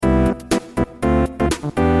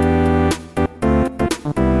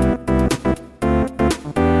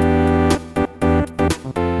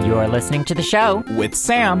listening to the show with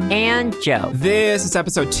Sam and Joe. This is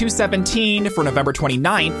episode 217 for November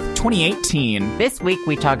 29th, 2018. This week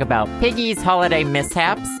we talk about Piggy's holiday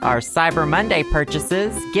mishaps, our Cyber Monday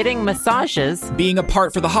purchases, getting massages, being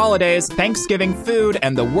apart for the holidays, Thanksgiving food,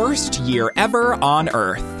 and the worst year ever on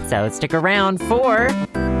Earth. So stick around for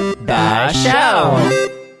the show.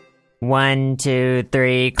 1, 2,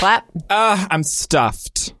 3, clap. I'm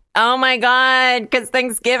stuffed. Oh my God, because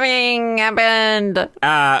Thanksgiving happened.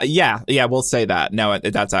 Yeah, we'll say that. No,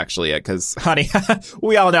 that's actually it, because, honey,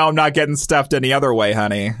 we all know I'm not getting stuffed any other way,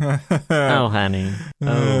 honey. Oh, honey.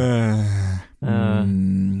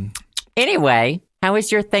 Anyway, how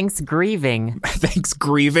was your Thanksgiving?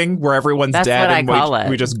 Thanksgiving, where everyone's That's dead what and I call it.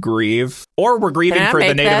 we just grieve. Or we're grieving for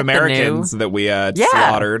the Native Americans that we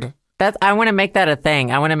slaughtered. I want to make that a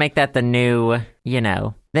thing. I want to make that the new,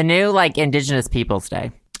 like, Indigenous Peoples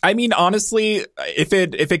Day. I mean, honestly, if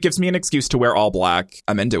it gives me an excuse to wear all black,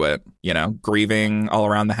 I'm into it. Grieving all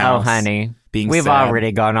around the house. Oh, honey. We've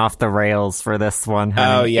already gone off the rails for this one,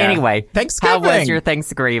 honey. Oh, yeah. Anyway, Thanksgiving. How was your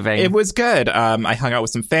Thanksgiving? It was good. I hung out with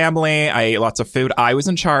some family. I ate lots of food. I was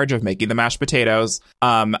in charge of making the mashed potatoes.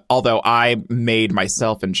 Although I made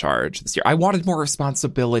myself in charge this year. I wanted more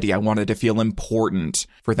responsibility. I wanted to feel important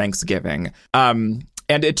for Thanksgiving.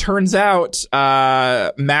 And it turns out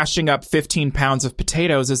mashing up 15 pounds of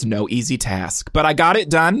potatoes is no easy task. But I got it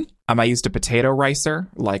done. I used a potato ricer,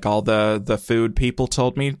 like all the food people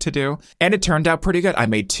told me to do. And it turned out pretty good. I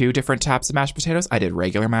made 2 different types of mashed potatoes. I did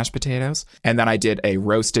regular mashed potatoes. And then I did a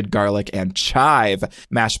roasted garlic and chive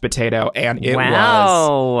mashed potato. And it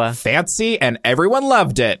was fancy and everyone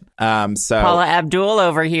loved it. So Paula Abdul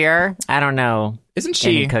over here. I don't know. Isn't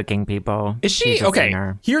she any cooking people? Is she okay?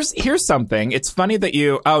 Singer. Here's something. It's funny that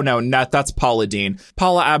you. Oh no, that's Paula Dean.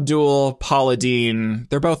 Paula Abdul, Paula Dean.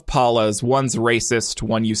 They're both Paulas. One's racist.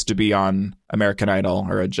 One used to be on American Idol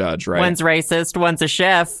or a judge, right? One's racist. One's a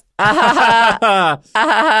chef. I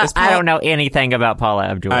don't know anything about Paula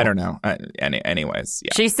Abdul. I don't know. Anyways,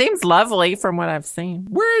 yeah. She seems lovely from what I've seen.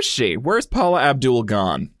 Where is she? Where's Paula Abdul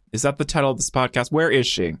gone? Is that the title of this podcast? Where is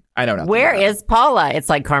she? I don't know. Where is Paula? It's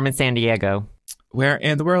like Carmen Sandiego. Where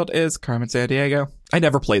in the world is Carmen Sandiego? I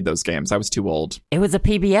never played those games. I was too old. It was a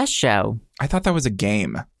PBS show. I thought that was a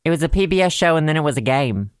game. It was a PBS show, and then it was a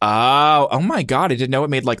game. Oh my God! I didn't know it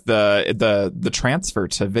made like the transfer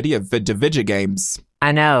to video games.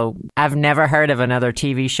 I know. I've never heard of another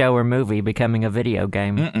TV show or movie becoming a video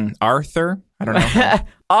game. Arthur? I don't know.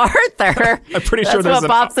 Arthur? I'm pretty sure that's what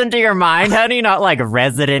pops into your mind, honey. Not like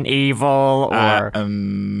Resident Evil or I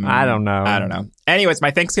don't know. I don't know. Anyways,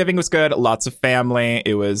 my Thanksgiving was good. Lots of family.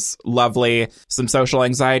 It was lovely. Some social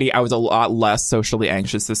anxiety. I was a lot less socially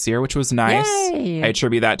anxious this year, which was nice. Yay. I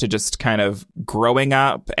attribute that to just kind of growing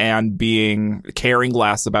up and caring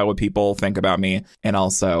less about what people think about me. And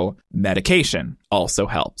also medication also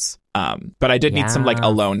helps. But I did need some like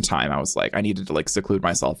alone time. I was like, I needed to like seclude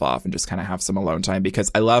myself off and just kind of have some alone time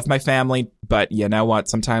because I love my family. But you know what?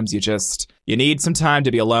 Sometimes you need some time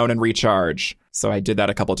to be alone and recharge. So I did that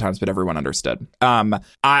a couple of times, but everyone understood.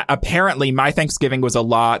 Apparently my Thanksgiving was a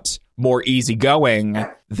lot more easygoing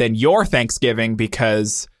than your Thanksgiving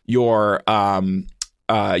because your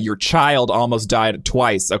child almost died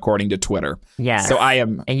twice, according to Twitter. Yeah. So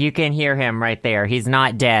and you can hear him right there. He's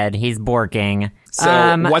not dead. He's borking.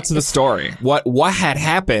 So what's the story? What had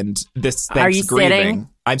happened this Thanksgiving? Are you sitting?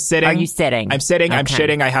 I'm sitting. Are you sitting? I'm sitting. Okay. I'm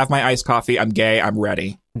shitting. I have my iced coffee. I'm gay. I'm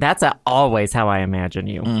ready. That's always how I imagine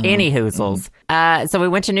you. Any hoozles. So we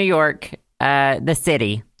went to New York, the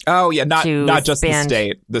city. Oh, yeah. Not just the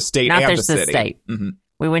state. The state not and just the city. The state. Mm-hmm.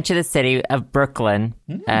 We went to the city of Brooklyn.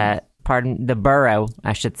 The borough,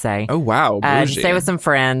 I should say. Oh, wow. To stay with some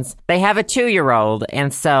friends. They have a 2-year-old,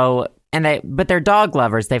 but they're dog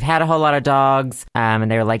lovers. They've had a whole lot of dogs,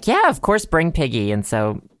 and they were like, yeah, of course, bring Piggy. And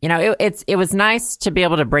so, it was nice to be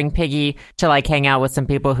able to bring Piggy to like hang out with some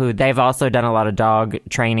people who they've also done a lot of dog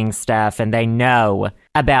training stuff, and they know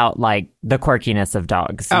about like the quirkiness of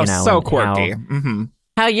dogs. Oh, so quirky.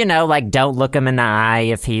 How, like, don't look him in the eye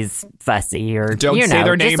if he's fussy or, don't say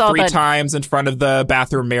their name 3 times in front of the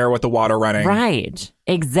bathroom mirror with the water running. Right.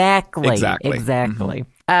 Exactly.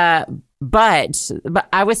 But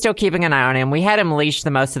I was still keeping an eye on him. We had him leashed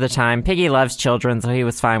the most of the time. Piggy loves children, so he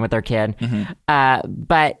was fine with our kid.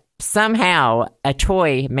 But somehow a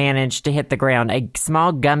toy managed to hit the ground, a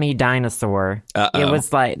small gummy dinosaur. It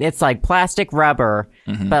was like, it's like plastic rubber,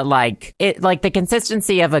 but like the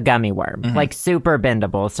consistency of a gummy worm, like super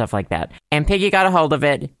bendable, stuff like that. And Piggy got a hold of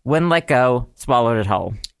it, wouldn't let go, swallowed it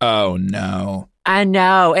whole. Oh no. I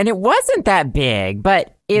know. And it wasn't that big,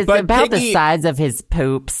 but is But about the Piggy- size of his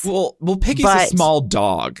poops. Well, Piggy's a But- small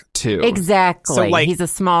dog too. Exactly. So, like, he's a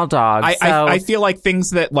small dog. I feel like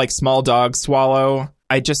things that like small dogs swallow.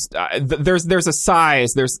 I just there's a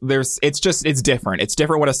size. It's different. It's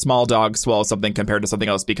different when a small dog swallows something compared to something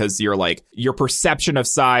else because your perception of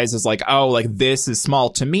size is like, oh, like this is small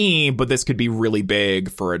to me, but this could be really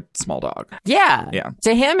big for a small dog. Yeah. Yeah.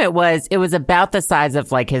 To him, it was about the size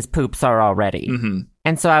of like his poops are already. Mm-hmm.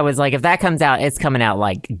 And so I was like, if that comes out, it's coming out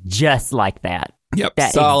like just like that. Yep.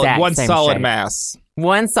 That Solid, exact one same solid shape. mass.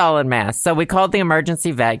 One solid mass. So we called the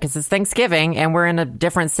emergency vet because it's Thanksgiving and we're in a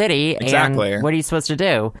different city. Exactly. And what are you supposed to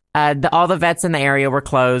do? All the vets in the area were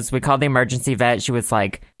closed. We called the emergency vet. She was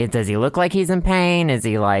like, does he look like he's in pain? Is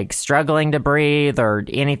he like struggling to breathe or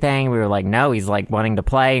anything? We were like, no, he's like wanting to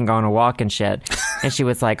play and going to walk and shit. And she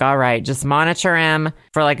was like, all right, just monitor him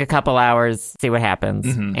for like a couple hours, see what happens.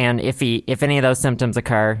 Mm-hmm. And if any of those symptoms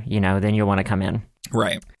occur, then you'll want to come in.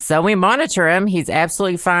 Right. So we monitor him. He's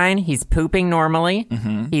absolutely fine. He's pooping normally.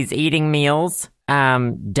 Mm-hmm. He's eating meals.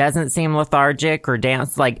 Doesn't seem lethargic or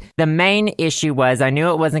dance. Like the main issue was I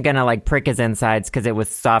knew it wasn't going to like prick his insides because it was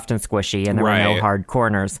soft and squishy and there were no hard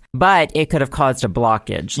corners. But it could have caused a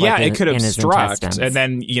blockage. Yeah, like it could have in his struck, intestines. and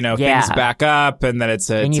then things back up, and then it's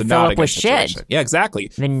a you it's a fill not up a good with shit. situation. Yeah,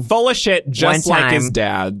 exactly. Then full of shit, just one like his time-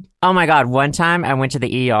 dad. Oh my God. One time I went to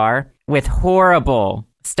the ER with horrible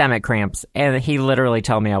stomach cramps and he literally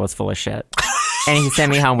told me I was full of shit. And he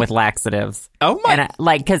sent me home with laxatives. Oh my!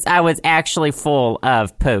 And because I was actually full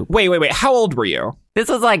of poop. Wait. How old were you? This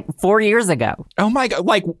was like 4 years ago. Oh my God!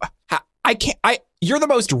 Like, I can't. You're the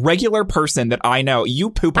most regular person that I know. You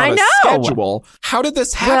poop on a schedule. How did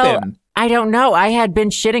this happen? Well, I don't know. I had been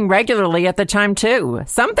shitting regularly at the time too.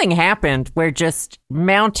 Something happened where just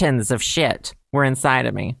mountains of shit were inside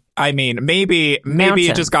of me. I mean, maybe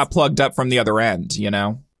it just got plugged up from the other end.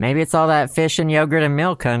 Maybe it's all that fish and yogurt and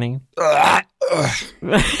milk, honey.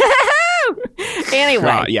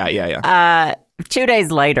 Anyway. Yeah. 2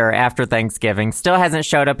 days later after Thanksgiving, still hasn't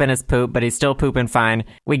showed up in his poop, but he's still pooping fine.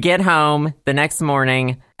 We get home the next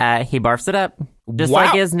morning. He barfs it up. Just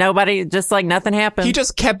like nothing happened. He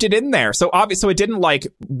just kept it in there. So it didn't like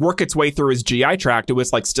work its way through his GI tract. It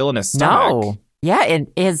was like still in his stomach. No. Yeah, and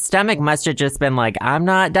his stomach must have just been like, I'm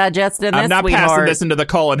not digesting this, I'm not sweetheart. passing this into the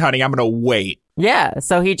colon, honey. I'm going to wait. Yeah,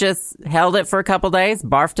 so he just held it for a couple days,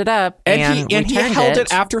 barfed it up, and he held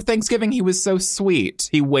it after Thanksgiving. He was so sweet.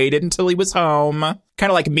 He waited until he was home. Kind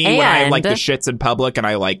of like me when I like the shits in public and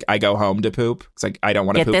I go home to poop. It's like I don't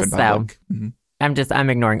want to poop in public. Mm-hmm. I'm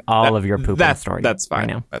ignoring all of your pooping stories. That's fine. Right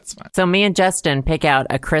now. That's fine. So me and Justin pick out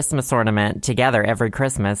a Christmas ornament together every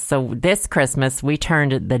Christmas. So this Christmas, we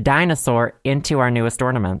turned the dinosaur into our newest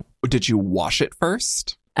ornament. Did you wash it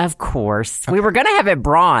first? Of course. We were going to have it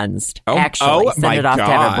bronzed, actually. Send it off to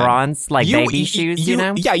have it bronzed, like baby shoes, you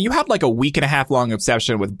know? Yeah, you had like a week and a half long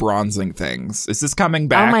obsession with bronzing things. Is this coming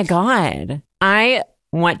back? Oh my God. I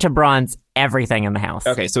want to bronze everything in the house.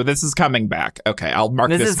 Okay, so this is coming back. Okay, I'll mark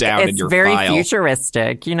this down in your file. It's very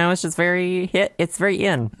futuristic. It's just it's very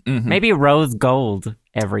in. Mm-hmm. Maybe rose gold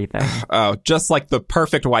everything. Oh, just like the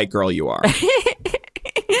perfect white girl you are.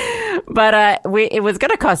 But it was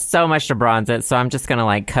going to cost so much to bronze it, so I'm just going to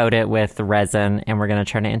like coat it with resin, and we're going to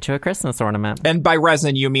turn it into a Christmas ornament. And by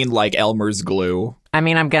resin, you mean like Elmer's glue? I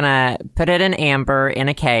mean, I'm going to put it in amber in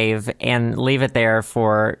a cave and leave it there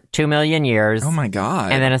for 2 million years. Oh my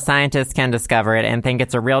God. And then a scientist can discover it and think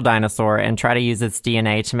it's a real dinosaur and try to use its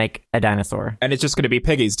DNA to make a dinosaur. And it's just going to be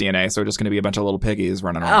Piggy's DNA, so it's just going to be a bunch of little piggies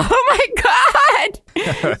running around. Oh my God!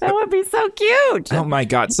 That would be so cute. Oh my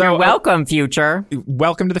God. So you're welcome, future.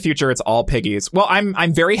 Welcome to the future. It's all piggies. Well,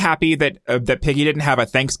 I'm very happy that Piggy didn't have a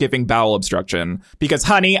Thanksgiving bowel obstruction because,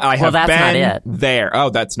 honey, I have been there. Oh,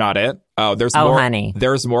 that's not it. Oh, there's more. Honey.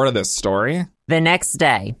 There's more to this story. The next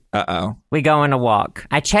day, we go on a walk.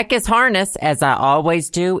 I check his harness as I always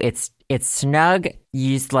do. It's snug.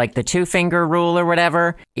 Used like the 2-finger rule or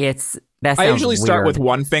whatever. I usually start with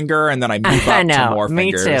 1 finger and then I move up to more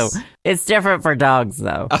fingers. Me too. It's different for dogs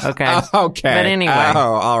though. Okay. Okay. But anyway.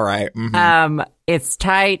 Oh, all right. Mm-hmm. It's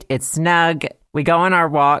tight. It's snug. We go on our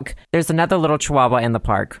walk. There's another little chihuahua in the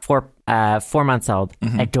park. 4 months old.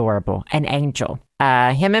 Mm-hmm. Adorable. An angel.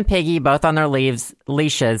 Him and Piggy, both on their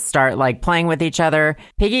leashes, start like playing with each other.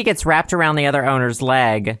 Piggy gets wrapped around the other owner's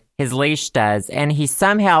leg. His leash does. And he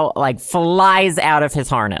somehow like flies out of his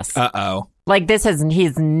harness. Like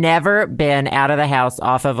he's never been out of the house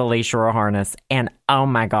off of a leash or a harness. And oh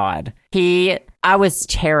my God, I was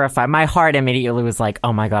terrified. My heart immediately was like,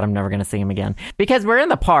 oh my God, I'm never going to see him again. Because we're in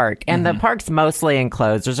the park and the park's mostly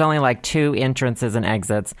enclosed. There's only like 2 entrances and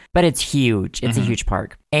exits, but it's huge. It's a huge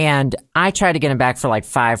park. And I tried to get him back for like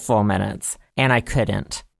 5 full minutes. and I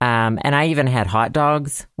couldn't. And I even had hot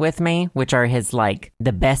dogs with me, which are his, like,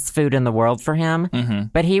 the best food in the world for him. Mm-hmm.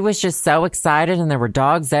 But he was just so excited, and there were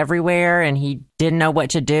dogs everywhere, and he didn't know what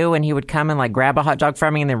to do, and he would come and, like, grab a hot dog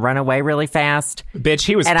from me and then run away really fast. Bitch,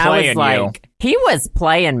 he was and playing I was like, he was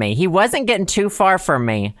playing me. He wasn't getting too far from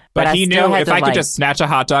me. But he knew if I could just snatch a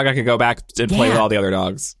hot dog, I could go back and play with all the other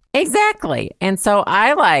dogs. Exactly. And so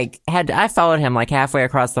I followed him like halfway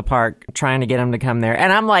across the park trying to get him to come there.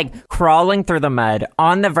 And I'm like crawling through the mud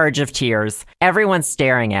on the verge of tears. Everyone's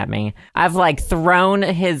staring at me. I've like thrown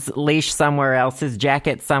his leash somewhere else, his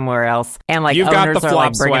jacket somewhere else. And like you've got the flop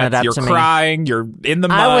like, bringing it up you're to crying. Me. You're in the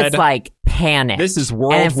mud. I was like panicked. This is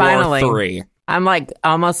World War III. I'm like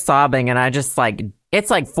almost sobbing, and I just like, it's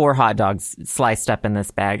like 4 hot dogs sliced up in this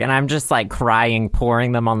bag, and I'm just like crying,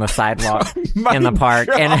 pouring them on the sidewalk in the park.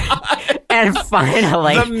 And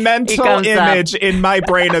finally, the mental image in my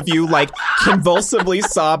brain of you like convulsively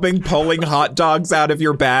sobbing, pulling hot dogs out of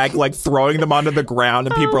your bag, like throwing them onto the ground,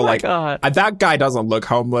 and people are like, that guy doesn't look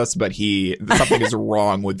homeless, but something is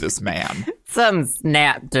wrong with this man. Something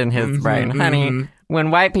snapped in his brain, honey. When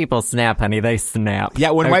white people snap, honey, they snap.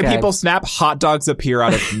 Yeah, when white people snap, hot dogs appear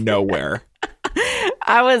out of nowhere.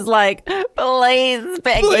 I was like, please,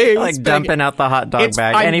 Peggy. Please, like dumping out the hot dog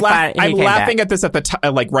bag. I'm laughing at this at the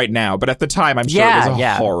time, like right now, but at the time, I'm sure it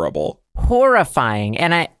was horrible. Horrifying.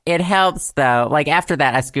 And it helps though. Like after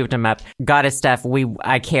that, I scooped him up, got his stuff.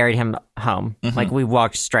 I carried him home. Mm-hmm. Like we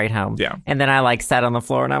walked straight home. Yeah. And then I like sat on the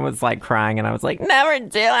floor and I was like crying and I was like, never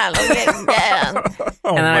do it again.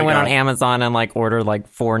 And then I went on Amazon and like ordered like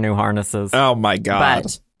 4 new harnesses. Oh my God.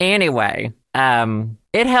 But anyway,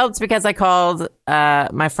 it helped because I called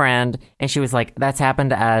my friend and she was like, that's happened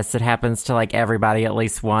to us. It happens to like everybody at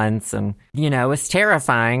least once. And, you know, it's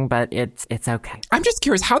terrifying, but it's okay. I'm just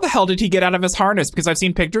curious, how the hell did he get out of his harness? Because I've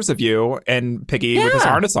seen pictures of you and Piggy with his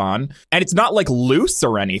harness on, and it's not like loose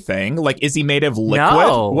or anything. Like, is he made of liquid?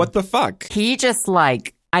 No. What the fuck? He just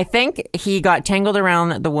like, I think he got tangled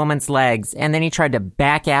around the woman's legs and then he tried to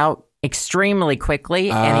back out extremely quickly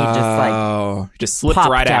and he just slipped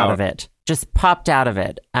right out of it. Just popped out of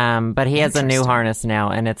it. But he has a new harness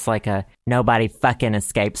now, and it's like a nobody fucking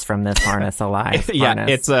escapes from this harness alive.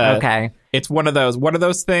 It's It's one of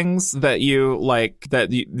those things that you like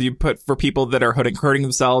that you put for people that are hurting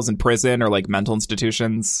themselves in prison or like mental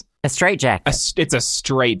institutions. A straitjacket. It's a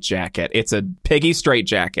straitjacket. It's a Piggy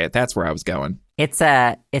straitjacket. That's where I was going. It's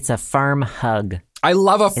a firm hug. I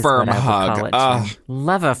love a firm hug.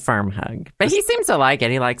 Love a firm hug. But he seems to like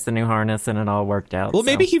it. He likes the new harness and it all worked out. Well,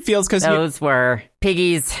 maybe he feels because those were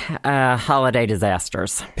Piggy's holiday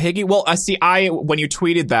disasters. Piggy, well, when you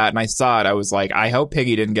tweeted that and I saw it, I was like, I hope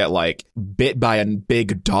Piggy didn't get like bit by a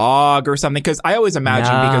big dog or something. Because I always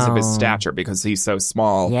imagine because of his stature, because he's so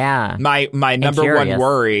small. Yeah. My number one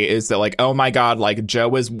worry is that like, oh my God, like Joe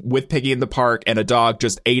was with Piggy in the park and a dog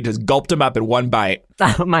just gulped him up in one bite.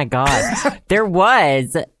 Oh my God. There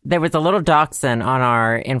was a little dachshund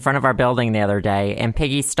in front of our building the other day, and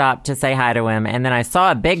Piggy stopped to say hi to him, and then I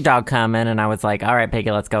saw a big dog come in, and I was like, all right,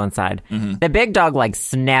 Piggy, let's go inside. Mm-hmm. The big dog like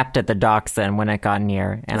snapped at the dachshund when it got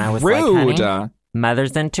near, and I was rude. Like, honey,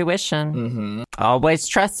 mother's intuition. Mm-hmm. Always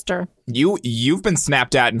trust her. You've been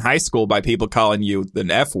snapped at in high school by people calling you the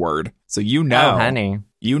F word, so you know. Oh, honey.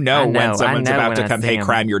 You know when someone's about to come hate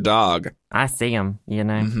crime your dog. I see him, you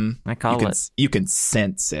know. Mm-hmm. I call it. You can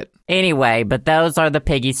sense it. Anyway, but those are the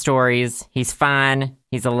Piggy stories. He's fine.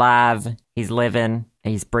 He's alive. He's living.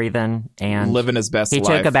 He's breathing. And living his best life. He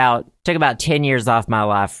took about 10 years off my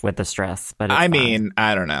life with the stress. But I mean,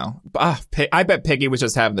 I don't know. I bet Piggy was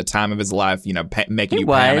just having the time of his life, you know, making you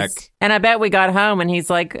panic. And I bet we got home and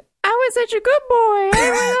he's like, I was such a good boy.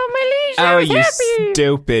 I went on my leash. I was happy.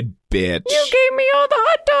 Stupid bitch. You gave me all the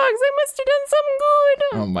hot dogs. I must have done something good.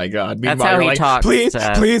 Oh my God. That's how he talks.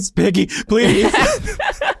 Please, Piggy, please.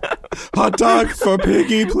 Hot dog for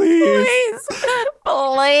Piggy, please.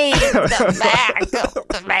 Please, come back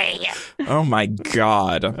to me. Oh my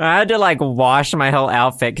God. I had to like wash my whole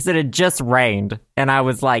outfit because it had just rained and I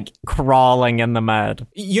was like crawling in the mud.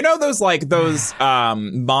 You know those montages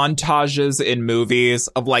in movies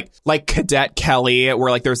of like Cadet Kelly, where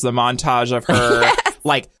like there's the montage of her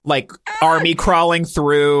like army crawling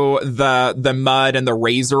through the mud and the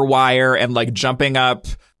razor wire and like jumping up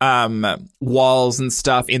walls and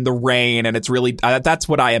stuff in the rain, and it's really that's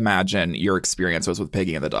what I imagine your experience was with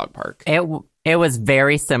Piggy in the dog park. It was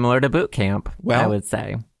very similar to boot camp, I would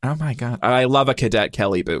say. Oh my God, I love a Cadet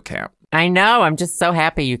Kelly boot camp. I know. I'm just so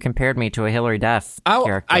happy you compared me to a Hilary Duff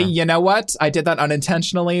character. You know what? I did that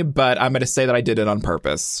unintentionally, but I'm going to say that I did it on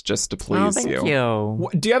purpose just to please thank you. you.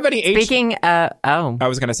 Do you have any Speaking, I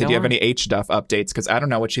was going to say, do you have any H Duff updates? Because I don't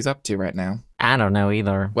know what she's up to right now. I don't know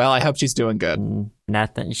either. Well, I hope she's doing good.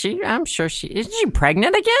 Nothing. I'm sure isn't she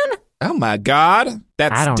pregnant again? Oh my God.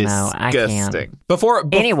 That's I don't disgusting. know. I can't.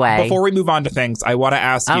 Before we move on to things, I want to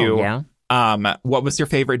ask you, what was your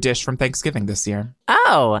favorite dish from Thanksgiving this year?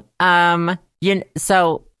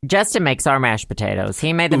 So Justin makes our mashed potatoes.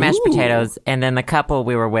 He made the mashed potatoes, and then the couple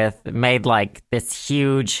we were with made like this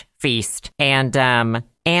huge feast. And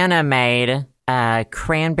Anna made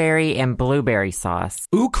cranberry and blueberry sauce.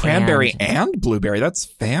 Ooh, cranberry and blueberry. That's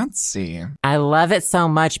fancy. I love it so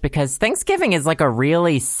much because Thanksgiving is like a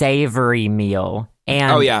really savory meal.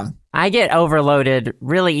 And I get overloaded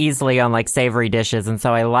really easily on like savory dishes. And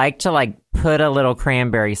so I like to like put a little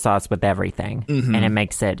cranberry sauce with everything. Mm-hmm. And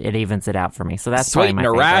it evens it out for me. So that's sweeten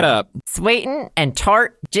probably my favorite. Right up. Sweeten and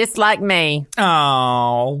tart, just like me.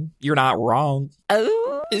 Oh, you're not wrong.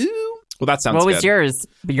 Oh. Ooh. Well, that sounds good. What was yours?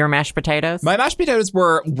 Your mashed potatoes? My mashed potatoes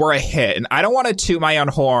were a hit, and I don't want to toot my own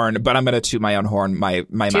horn, but I'm going to toot my own horn. My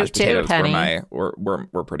mashed potatoes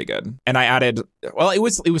were pretty good, and I added. Well, it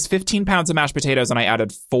was 15 pounds of mashed potatoes, and I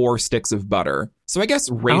added 4 sticks of butter. So I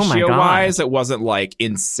guess ratio-wise, it wasn't like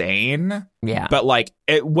insane. Yeah. But like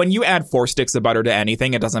when you add 4 sticks of butter to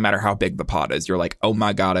anything, it doesn't matter how big the pot is. You're like, oh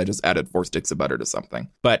my God, I just added 4 sticks of butter to something.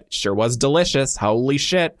 But sure was delicious. Holy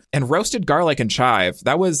shit. And roasted garlic and chive.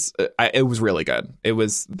 That was, it was really good. That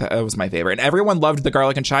was my favorite. And everyone loved the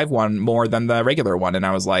garlic and chive one more than the regular one. And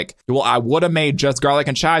I was like, well, I would have made just garlic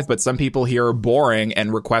and chive, but some people here are boring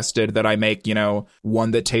and requested that I make,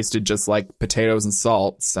 one that tasted just like potatoes and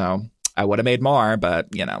salt. So I would have made more, but,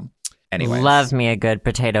 anyway. Love me a good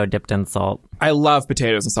potato dipped in salt. I love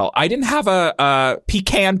potatoes and salt. I didn't have a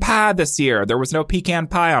pecan pie this year. There was no pecan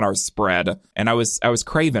pie on our spread, and I was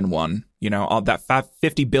craving one. All that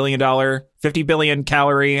 $50 billion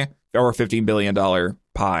calorie or $15 billion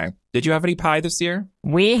pie. Did you have any pie this year?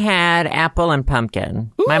 We had apple and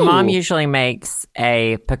pumpkin. Ooh. My mom usually makes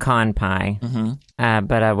a pecan pie,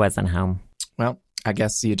 but I wasn't home. Well, I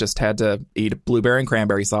guess you just had to eat blueberry and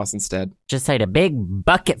cranberry sauce instead. Just ate a big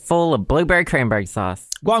bucket full of blueberry cranberry sauce.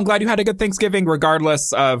 Well, I'm glad you had a good Thanksgiving,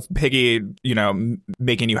 regardless of Piggy,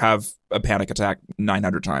 making you have a panic attack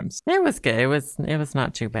 900 times. It was good. It was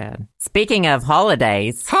not too bad. Speaking of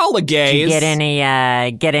holidays, did you get any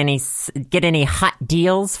hot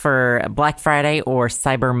deals for Black Friday or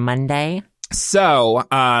Cyber Monday? So,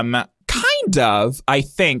 kind of, I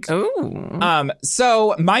think. Ooh.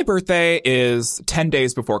 So my birthday is 10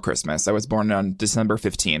 days before Christmas. I was born on December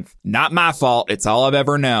 15th. Not my fault. It's all I've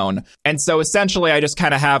ever known. And so essentially I just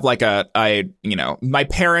kind of have like my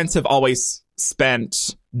parents have always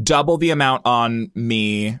spent double the amount on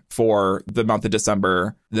me for the month of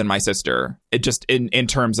December than my sister. It just in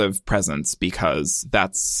terms of presents, because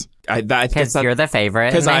because you're the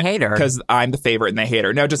favorite and they hate her. Because I'm the favorite and they hate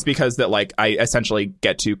her. No, just because that like I essentially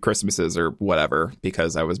get 2 Christmases or whatever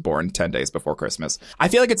because I was born 10 days before Christmas. I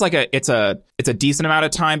feel like it's a decent amount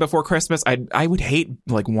of time before Christmas. I would hate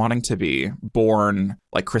like wanting to be born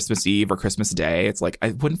like Christmas Eve or Christmas Day. It's like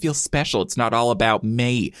I wouldn't feel special. It's not all about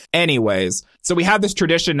me. Anyways, so we have this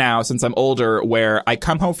tradition now since I'm older where I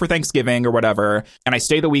come home for Thanksgiving or whatever and I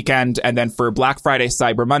stay the weekend, and then for Black Friday,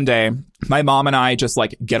 Cyber Monday, my mom and I just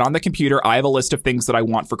like get on the computer. I have a list of things that I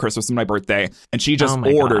want for Christmas and my birthday, and she just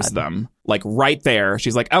orders them like right there.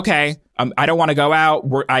 She's like, okay, I don't want to go out.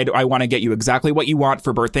 I want to get you exactly what you want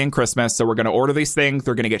for birthday and Christmas. So we're going to order these things.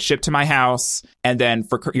 They're going to get shipped to my house. And then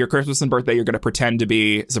for your Christmas and birthday, you're going to pretend to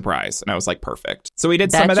be surprised. And I was like, perfect. So we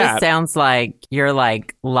did some of that. That just sounds like you're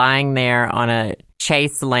like lying there on a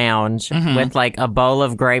Chase lounge with like a bowl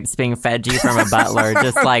of grapes being fed to you from a butler,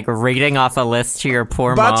 just like reading off a list to your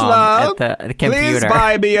poor mom at the computer. Please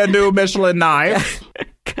buy me a new Michelin knife.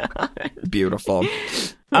 Beautiful.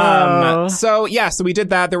 So we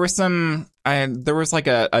did that. There was there was like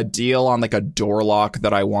a deal on like a door lock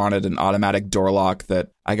that I wanted, an automatic door lock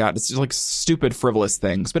that I got. It's just like stupid, frivolous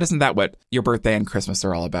things. But isn't that what your birthday and Christmas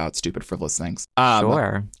are all about? Stupid, frivolous things.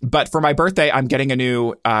 Sure. But for my birthday, I'm getting a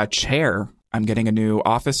new chair. I'm getting a new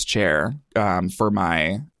office chair for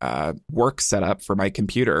my work setup for my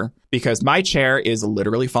computer, because my chair is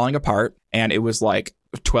literally falling apart, and it was like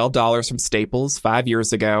 $12 from Staples 5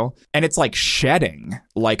 years ago, and it's like shedding.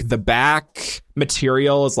 like the back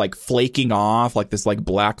material is like flaking off, like this like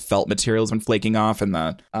black felt material has been flaking off, and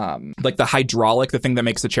the like the hydraulic, the thing that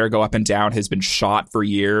makes the chair go up and down, has been shot for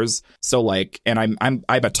years. So like, and I'm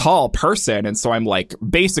a tall person, and so I'm like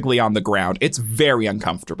basically on the ground. It's very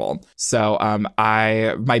uncomfortable. So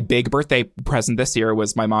my big birthday present this year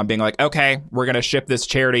was my mom being like, okay, we're gonna ship this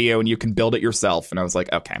chair to you and you can build it yourself. And I was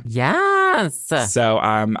like, okay. Yes. So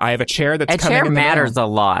I have a chair that's coming in the mail. Matters a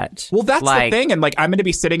lot. Well, that's the thing. And like, I'm going to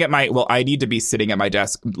be sitting at I need to be sitting at my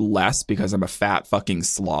desk less because I'm a fat fucking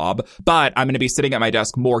slob, but I'm going to be sitting at my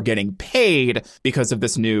desk more getting paid because of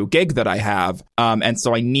this new gig that I have. And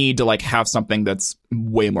so I need to like have something that's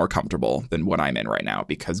way more comfortable than what I'm in right now,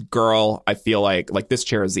 because girl, I feel like this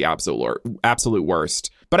chair is the absolute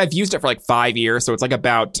worst. But I've used it for like 5 years, so it's like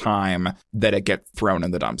about time that it get thrown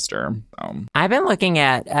in the dumpster. I've been looking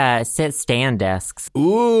at sit-stand desks.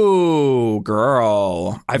 Ooh,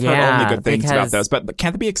 girl. I've heard only good things about those, but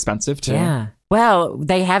can't they be expensive too? Yeah. Well,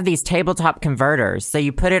 they have these tabletop converters. So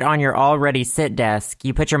you put it on your already sit desk,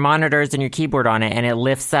 you put your monitors and your keyboard on it, and it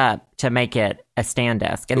lifts up to make it a stand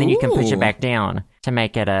desk. And then you can push it back down to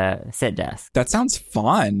make it a sit desk. That sounds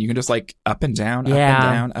fun. You can just like up and down, up and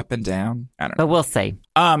down, up and down. I don't know. But we'll see.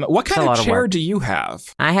 What kind of chair do you have?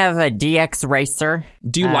 I have a DX Racer.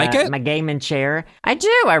 Do you like it? My gaming chair. I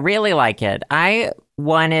do. I really like it. I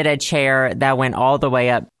wanted a chair that went all the way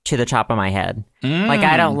up to the top of my head. Like,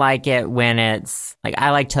 I don't like it when it's like, I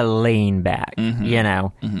like to lean back, you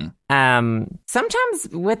know? Sometimes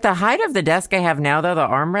with the height of the desk I have now, though, the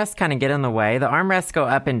armrests kind of get in the way. The armrests go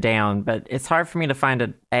up and down, but it's hard for me to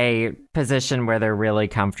find a position where they're really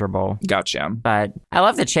comfortable. Gotcha. But I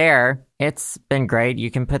love the chair. It's been great. You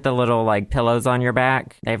can put the little like pillows on your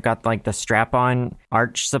back. They've got like the strap-on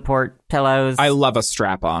arch support pillows. I love a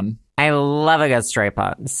strap-on. I love a good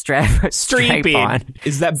strap-on. Streepy.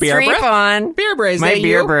 Is that Beer Streep on. Beer Bra, is My that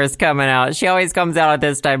Beer you? Bra is coming out. She always comes out at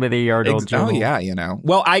this time of the year. Oh yeah, you know.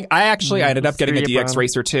 Well, I actually ended up getting a DX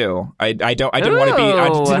Racer too. I didn't want to be. I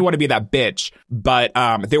just didn't want to be that bitch. But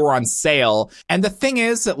they were on sale, and the thing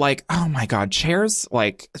is that like, oh my god, chairs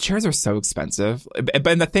are so expensive.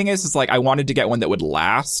 But the thing is like, I wanted to get one that would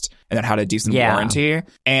last and that had a decent warranty.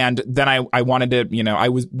 And then I wanted to, you know, I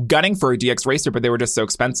was gunning for a DX Racer, but they were just so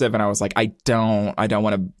expensive, and I was like, I don't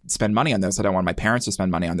want to spend money on this. I don't want my parents to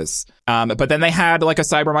spend money on this. But then they had like a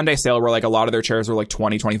Cyber Monday sale where like a lot of their chairs were like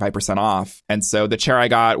 25% off. And so the chair I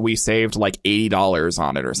got, we saved like $80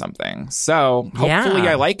 on it or something. So hopefully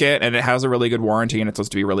I like it, and it has a really good warranty, and it's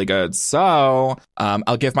supposed to be really good. So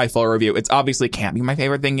I'll give my full review. It's obviously can't be my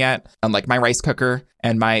favorite thing yet, unlike my rice cooker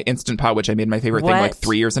and my Instant Pot, which I made my favorite thing like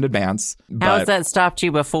 3 years in advance. How has that stopped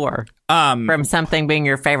you before? From something being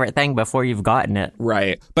your favorite thing before you've gotten it.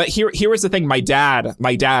 Right. But here was the thing. My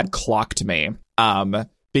dad clocked me.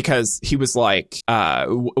 Because he was like,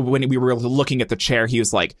 when we were looking at the chair, he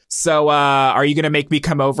was like, so are you going to make me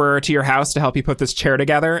come over to your house to help you put this chair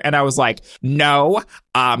together? And I was like, no,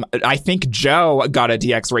 I think Joe got a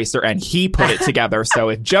DX Racer and he put it together. So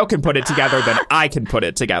if Joe can put it together, then I can put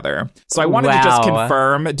it together. So I wanted to just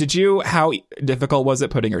confirm, how difficult was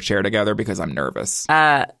it putting your chair together? Because I'm nervous.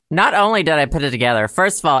 Not only did I put it together,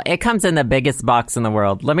 first of all, it comes in the biggest box in the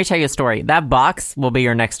world. Let me tell you a story. That box will be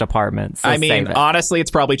your next apartment. So I mean, honestly,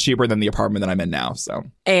 it's probably cheaper than the apartment that I'm in now. So,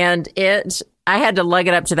 and I had to lug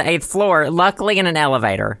it up to the 8th floor, luckily in an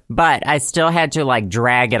elevator, but I still had to like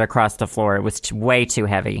drag it across the floor. It was way too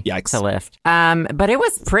heavy to lift. But it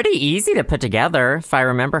was pretty easy to put together, if I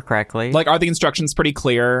remember correctly. Like, are the instructions pretty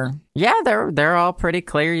clear? Yeah, they're all pretty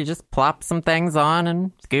clear. You just plop some things on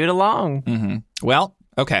and scoot along. Mm-hmm. Well,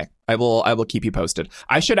 okay. I will keep you posted.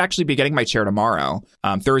 I should actually be getting my chair tomorrow,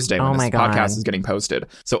 Thursday, when this podcast is getting posted.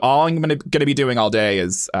 So all I'm going to be doing all day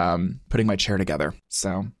is putting my chair together.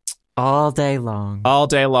 So all day long.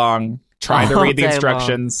 Trying to read the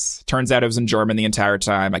instructions. Turns out it was in German the entire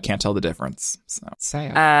time. I can't tell the difference. So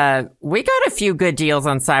sad. We got a few good deals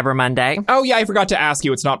on Cyber Monday. Oh, yeah. I forgot to ask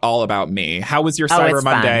you. It's not all about me. How was your Cyber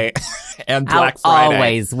Monday and Black Friday? I'll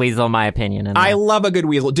always weasel my opinion in there. I love a good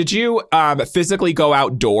weasel. Did you physically go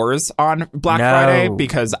outdoors on Black Friday?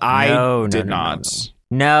 Because I did not.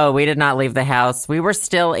 No, we did not leave the house. We were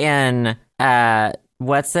still in...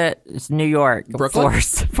 what's it? It's New York, Brooklyn,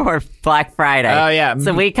 for Black Friday. Oh yeah.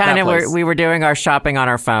 So we kind of were doing our shopping on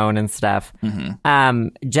our phone and stuff. Mm-hmm.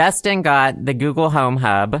 Justin got the Google Home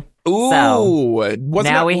Hub. Ooh. So was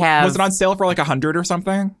it on sale for like $100 or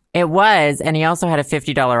something? It was, and he also had a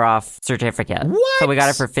 $50 off certificate. What? So we got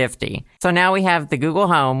it for $50. So now we have the Google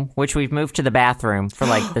Home, which we've moved to the bathroom for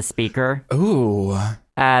like the speaker. Ooh.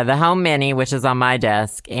 the Home Mini, which is on my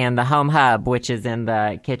desk, and the Home Hub, which is in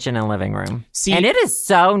the kitchen and living room. See, and it is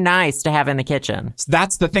so nice to have in the kitchen.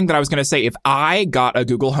 That's the thing that I was going to say. If I got a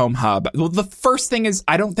Google Home Hub, well, the first thing is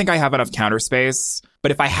I don't think I have enough counter space. But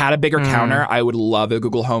if I had a bigger counter, I would love a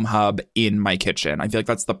Google Home Hub in my kitchen. I feel like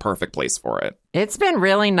that's the perfect place for it. It's been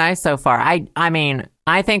really nice so far. I mean,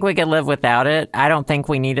 I think we could live without it. I don't think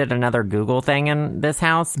we needed another Google thing in this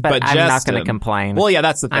house, but I'm not going to complain. Well, yeah,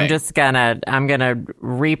 that's the thing. I'm gonna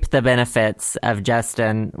reap the benefits of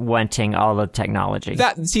Justin wanting all the technology.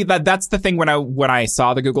 That's the thing. When I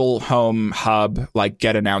saw the Google Home Hub like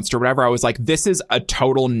get announced or whatever, I was like, this is a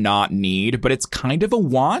total not need, but it's kind of a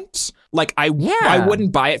want. Like I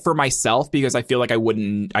wouldn't buy it for myself because I feel like I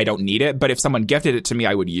don't need it. But if someone gifted it to me,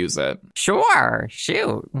 I would use it. Sure,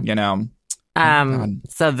 shoot. You know.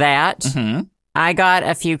 So that I got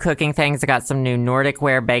a few cooking things. I got some new Nordic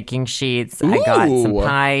ware baking sheets. Ooh. I got some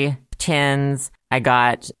pie tins. I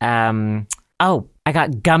got I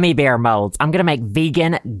got gummy bear molds. I'm gonna make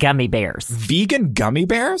vegan gummy bears. Vegan gummy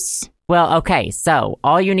bears? Well, okay, so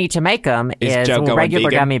all you need to make them is regular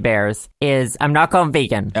vegan? gummy bears. I'm not going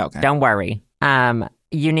vegan. Okay. Don't worry.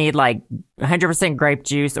 You need like 100% grape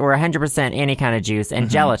juice or 100% any kind of juice and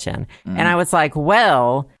gelatin. And I was like,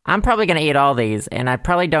 well, I'm probably going to eat all these and I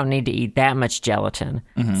probably don't need to eat that much gelatin.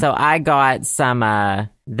 So I got some, the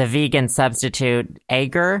vegan substitute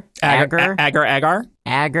agar, the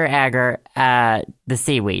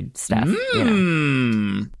seaweed stuff. You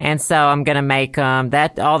know. And so I'm going to make all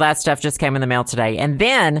that stuff just came in the mail today. And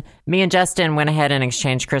then me and Justin went ahead and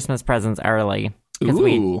exchanged Christmas presents early. Because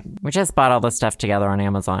we just bought all this stuff together on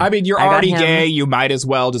Amazon. I mean, you're already gay. You might as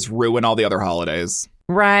well just ruin all the other holidays.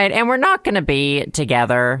 Right. And we're not going to be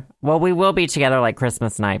together. Well, we will be together like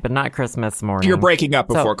Christmas night, but not Christmas morning. You're breaking up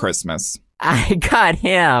before Christmas. I got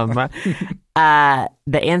him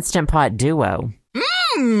the Instant Pot Duo.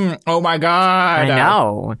 Oh, my God. I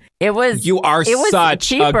know. You are such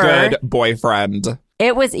cheaper. A good boyfriend.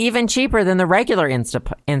 It was even cheaper than the regular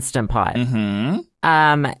Instant Pot.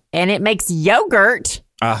 And it makes yogurt.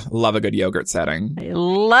 Love a good yogurt setting. I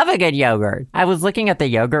love a good yogurt. I was looking at the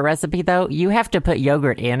yogurt recipe, though. You have to put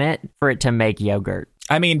yogurt in it for it to make yogurt.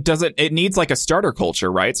 I mean, it needs like a starter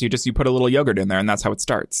culture, right? So you put a little yogurt in there and that's how it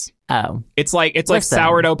starts. Oh. It's like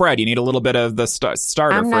sourdough bread. You need a little bit of the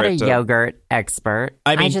starter I'm for not it a yogurt expert.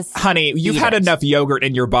 I mean, honey, you've had enough yogurt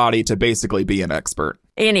in your body to basically be an expert.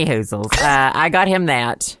 Any hoozles. I got him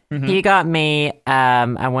that. He got me,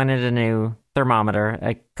 I wanted a new thermometer,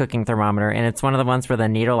 a cooking thermometer, and it's one of the ones where the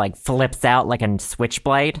needle like flips out like a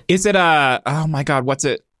switchblade. Is it oh my God, what's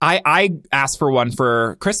it? I asked for one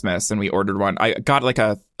for Christmas and we ordered one. I got like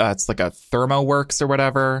it's like a ThermoWorks or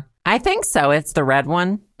whatever. I think so. It's the red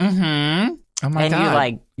one. Oh my God.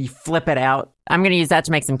 And you flip it out. I'm going to use that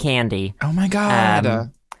to make some candy. Oh my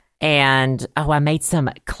God. And I made some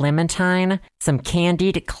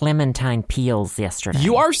candied clementine peels yesterday.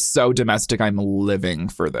 You are so domestic. I'm living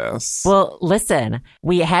for this. Well, listen,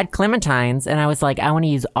 we had clementines and I was like, I want to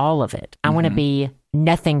use all of it. I want to be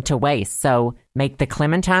nothing to waste. So make the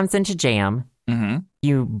clementines into jam.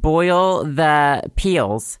 You boil the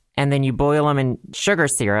peels and then you boil them in sugar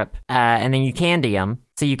syrup and then you candy them.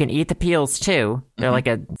 So you can eat the peels too. They're like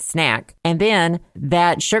a snack. And then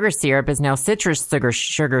that sugar syrup is now citrus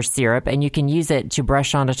sugar syrup, and you can use it to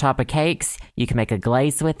brush on the top of cakes. You can make a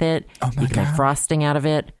glaze with it. Oh my you can God. make frosting out of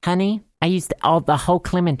it. Honey, I used the whole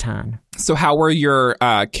clementine. So how were your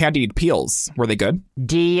candied peels? Were they good?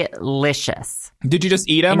 Delicious. Did you just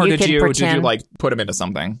eat them, or did you like put them into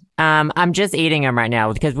something? I'm just eating them right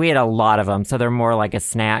now because we had a lot of them, so they're more like a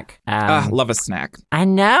snack. Love a snack. I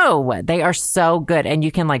know. They are so good, and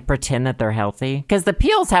you can like pretend that they're healthy because the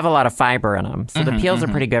peels have a lot of fiber in them, so the peels are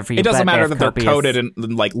pretty good for you. It doesn't matter that they're coated in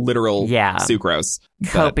like literal sucrose.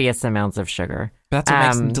 Copious amounts of sugar. That's what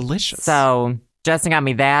makes them delicious. So Justin got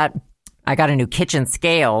me that. I got a new kitchen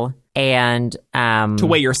scale and to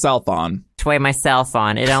weigh yourself on. To weigh myself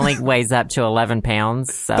on. It only weighs up to 11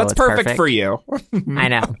 pounds. So that's it's perfect for you. I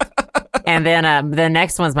know. And then the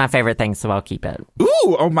next one's my favorite thing, so I'll keep it.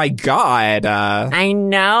 Ooh, oh my God. I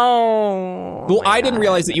know. Well, I didn't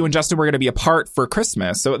realize that you and Justin were going to be apart for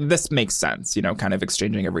Christmas, so this makes sense, kind of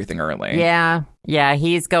exchanging everything early. Yeah,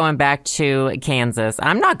 he's going back to Kansas.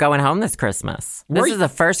 I'm not going home this Christmas. This is the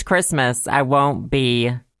first Christmas I won't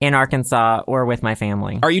be in Arkansas or with my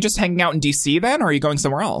family. Are you just hanging out in D.C. then, or are you going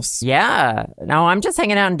somewhere else? Yeah. No, I'm just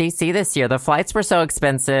hanging out in D.C. this year. The flights were so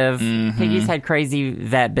expensive. Piggy's had crazy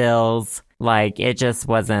vet bills. Like, it just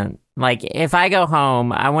wasn't... Like, if I go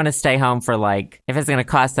home, I want to stay home for, like, if it's going to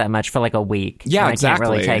cost that much, for, like, a week. Yeah, and exactly. I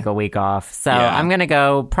can't really take a week off. So I'm going to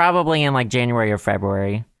go probably in, like, January or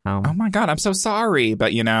February. home. Oh my God, I'm so sorry,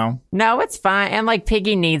 but No, it's fine. And like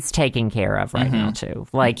Piggy needs taking care of right now too.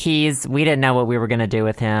 Like we didn't know what we were going to do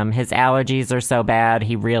with him. His allergies are so bad.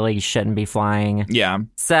 He really shouldn't be flying. Yeah.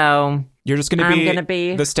 So you're just going to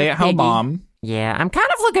be the stay-at-home mom. Yeah, I'm kind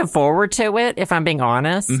of looking forward to it, if I'm being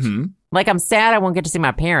honest. Like, I'm sad I won't get to see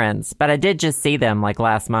my parents, but I did just see them, like,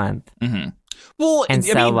 last month. Well, and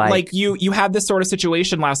I mean, like you had this sort of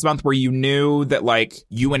situation last month where you knew that, like,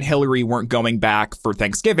 you and Hillary weren't going back for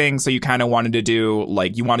Thanksgiving, so you kind of wanted to do,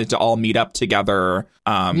 like, you wanted to all meet up together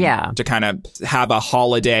to kind of have a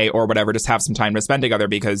holiday or whatever, just have some time to spend together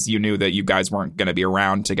because you knew that you guys weren't going to be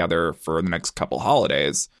around together for the next couple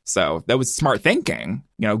holidays. So that was smart thinking,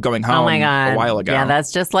 going home a while ago. Yeah,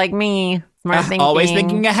 that's just like me. Smart thinking. Always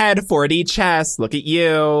thinking ahead. 4D chess. Look at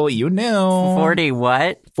you. You knew. 40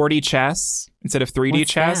 what? 4D chess instead of 3D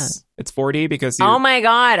What's chess. That? It's 4D because Oh my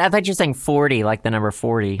God. I thought you were saying 40, like the number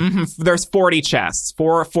 40. There's 40 chess.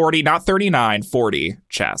 40, not 39, 40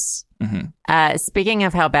 chess. Speaking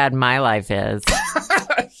of how bad my life is.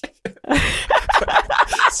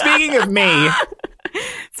 Speaking of me.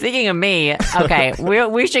 Speaking of me, okay,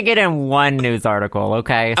 we should get in one news article,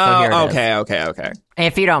 okay? So here it is. Okay.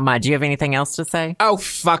 If you don't mind, do you have anything else to say? Oh,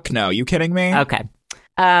 fuck no. You kidding me? Okay.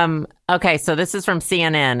 Okay, so this is from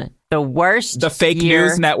CNN. The fake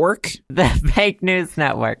news network. The fake news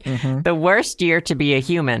network. The worst year to be a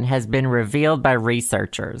human has been revealed by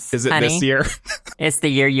researchers. Is it this year? It's the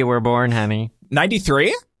year you were born, honey.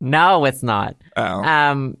 93? No, it's not.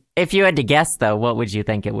 Oh. If you had to guess, though, what would you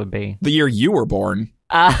think it would be? The year you were born.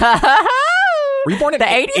 Were you born in the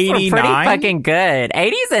 80s 89? were pretty fucking good.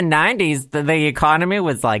 80s and 90s, the economy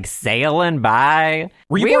was like sailing by.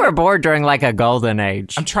 We were born during like a golden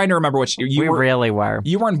age. I'm trying to remember which year you were. We really were.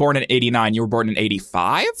 You weren't born in 89. You were born in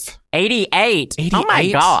 85? 88. Oh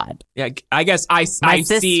my God. Yeah, I guess I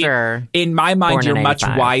see. In my mind, you're much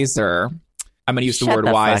wiser. I'm going to use the word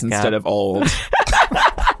wise instead of old.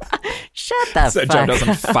 Shut the so Joe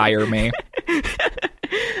doesn't fire me.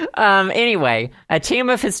 Anyway, a team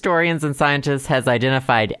of historians and scientists has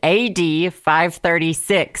identified AD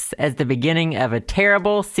 536 as the beginning of a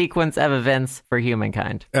terrible sequence of events for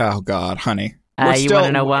humankind. Oh, God, honey. You want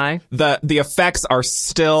to know why? The effects are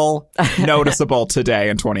still noticeable today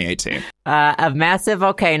in 2018. A massive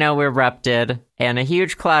volcano erupted, and a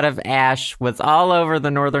huge cloud of ash was all over the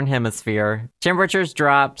northern hemisphere. Temperatures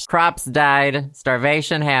dropped, crops died,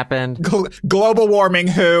 starvation happened. Global warming,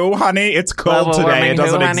 who, honey? It's cold today. It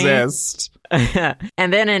doesn't exist.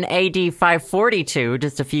 And then in AD 542,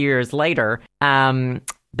 just a few years later, the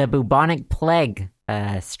bubonic plague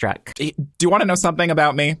struck. Do you want to know something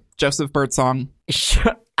about me, Joseph Birdsong?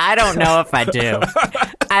 Sure. I don't know if I do.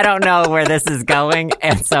 I don't know where this is going,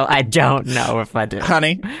 and so I don't know if I do.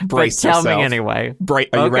 Honey, brace yourself. Tell me anyway. Are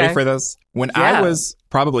you ready for this? When I was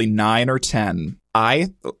probably 9 or 10,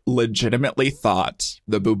 I legitimately thought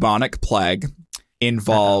the bubonic plague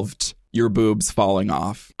involved your boobs falling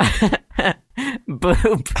off.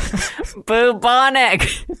 Bubonic.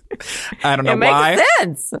 I don't know why. It makes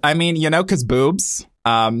sense. I mean, because boobs.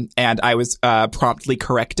 And I was promptly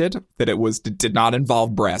corrected that it did not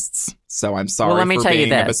involve breasts. So I'm sorry for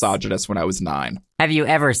being a misogynist when I was 9. Have you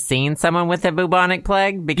ever seen someone with a bubonic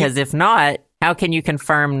plague? Because if not, how can you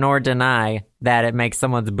confirm nor deny that it makes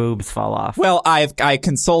someone's boobs fall off? Well, I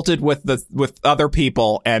consulted with other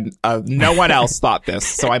people, and no one else thought this.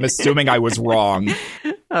 So I'm assuming I was wrong.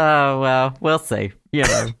 Oh, well, we'll see.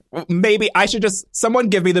 Maybe I should someone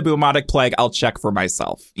give me the bubonic plague. I'll check for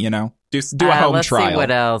myself, Do a home let's trial. See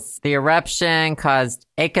what else. The eruption caused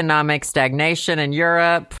economic stagnation in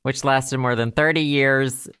Europe, which lasted more than 30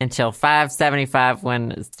 years until 575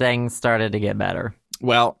 when things started to get better.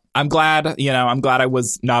 Well, I'm glad I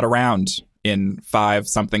was not around in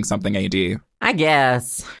 5-something AD. I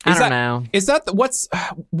guess. I don't know. Is that what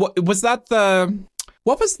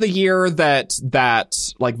was the year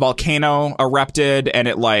that like volcano erupted and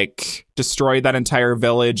it like destroyed that entire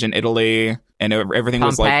village in Italy and everything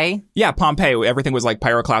was like Pompeii. Everything was like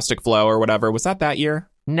pyroclastic flow or whatever. Was that year?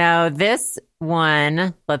 No, this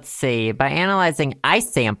one, let's see. By analyzing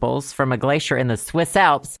ice samples from a glacier in the Swiss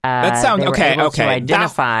Alps, that sounds okay. To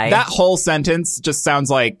identify that whole sentence just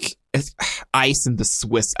sounds like ice in the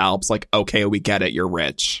Swiss Alps. Like, okay, we get it. You're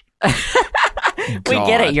rich. We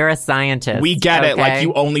get it. You're a scientist. We get it. Like,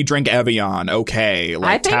 you only drink Evian. Okay.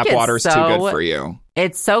 Like, tap water's too good for you.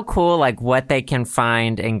 It's so cool, like, what they can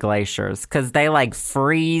find in glaciers. Because they, like,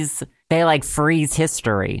 freeze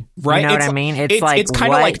history. Right. You know what I mean? It's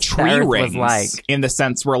kind of like tree rings in the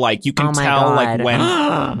sense where, like, you can tell,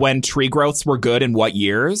 like, when tree growths were good in what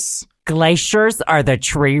years. Glaciers are the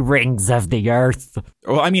tree rings of the earth.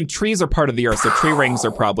 Well, I mean, trees are part of the earth, so tree rings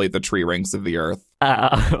are probably the tree rings of the earth.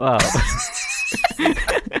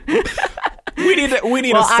 We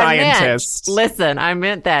need a scientist. I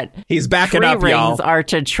meant that he's backing tree up, rings y'all. are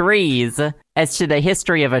to trees as to the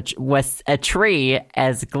history of a tree,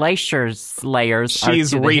 as glaciers layers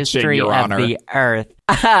She's are to the history Your of Honor. the earth.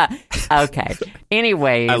 Okay.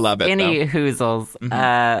 Anyways, I love it, any though. hoozles.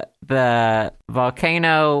 Mm-hmm. The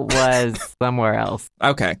volcano was somewhere else.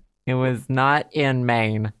 Okay. It was not in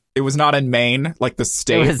Maine. It was not in Maine, like the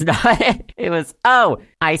state. It was not. It was,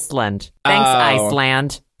 Iceland. Thanks,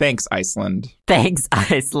 Iceland. Thanks, Iceland. Thanks,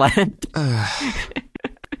 Iceland.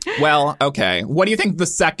 Well, okay. What do you think the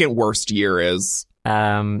second worst year is?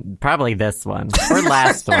 Probably this one or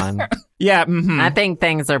last one. Yeah, mm-hmm. I think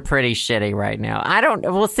things are pretty shitty right now.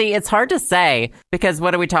 We'll see. It's hard to say because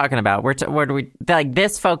what are we talking about?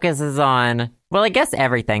 This focuses on, well, I guess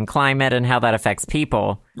everything, climate and how that affects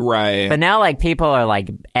people. Right. But now, like, people are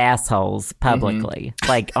like assholes publicly,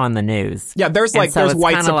 like on the news. Yeah, there's white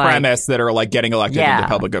supremacists that are like getting elected into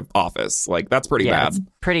public office. Like, that's pretty bad. It's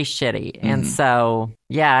pretty shitty. And so,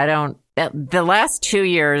 the last 2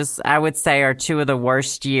 years, I would say, are two of the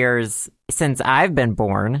worst years since I've been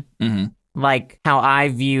born. Mm-hmm. Like how I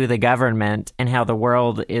view the government and how the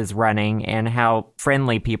world is running and how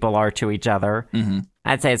friendly people are to each other. Mm-hmm.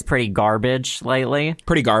 I'd say it's pretty garbage lately.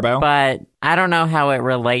 Pretty garbo. But I don't know how it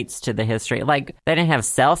relates to the history. Like, they didn't have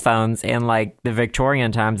cell phones in, like, the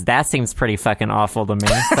Victorian times. That seems pretty fucking awful to me.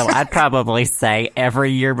 So I'd probably say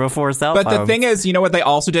every year before cell phones. But the thing is, you know what they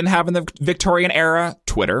also didn't have in the Victorian era?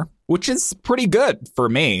 Twitter, which is pretty good for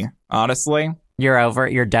me, honestly. You're over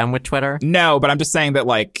it? You're done with Twitter? No, but I'm just saying that,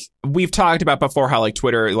 like, we've talked about before how, like,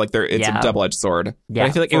 Twitter, like, it's a double-edged sword. Yeah, but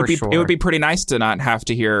I feel like it would be pretty nice to not have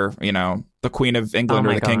to hear, you know, the Queen of England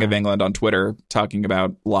or the King of England on Twitter talking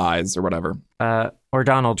about lies or whatever. Or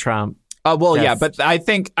Donald Trump. Well, yes. Yeah, but I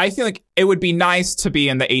feel like it would be nice to be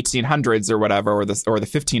in the 1800s or whatever, or the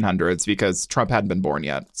 1500s, because Trump hadn't been born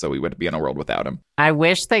yet, so we would be in a world without him. I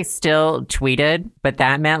wish they still tweeted, but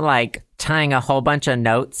that meant like tying a whole bunch of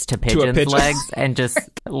notes to pigeons' legs and just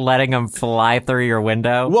letting them fly through your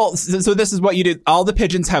window. Well, so this is what you do. All the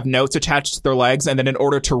pigeons have notes attached to their legs, and then in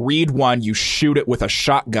order to read one, you shoot it with a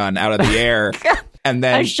shotgun out of the air. And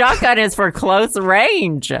then a shotgun is for close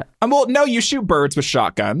range. Well, no, you shoot birds with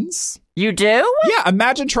shotguns. You do? Yeah,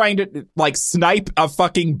 imagine trying to, like, snipe a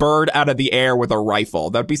fucking bird out of the air with a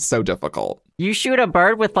rifle. That'd be so difficult. You shoot a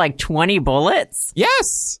bird with, like, 20 bullets?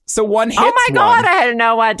 Yes. So one hits Oh, my God, I had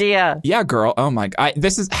no idea. Yeah, girl. Oh, my God.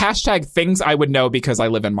 This is hashtag things I would know because I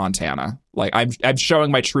live in Montana. Like, I'm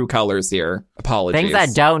showing my true colors here. Apologies. Things I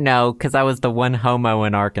don't know because I was the one homo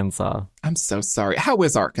in Arkansas. I'm so sorry. How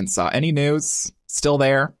is Arkansas? Any news? Still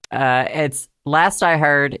there? It's... Last I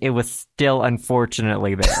heard, it was still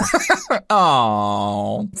unfortunately there.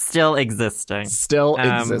 Oh, still existing. Still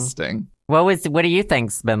existing. What do you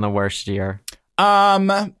think's been the worst year?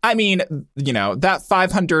 I mean, you know, that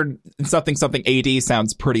 500 something AD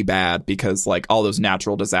sounds pretty bad because, like, all those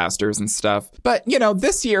natural disasters and stuff. But, you know,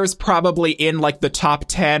 this year is probably in, like, the top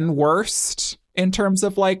 10 worst in terms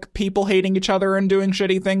of, like, people hating each other and doing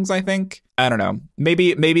shitty things, I think. I don't know.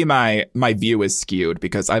 Maybe my view is skewed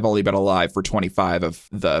because I've only been alive for 25 of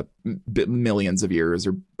the millions of years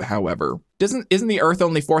or however. Isn't the Earth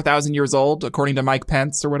only 4,000 years old, according to Mike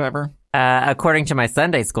Pence or whatever? According to my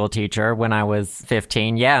Sunday school teacher when I was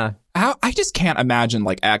 15, yeah. I just can't imagine,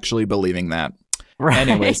 like, actually believing that. Right.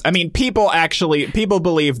 Anyways, I mean, people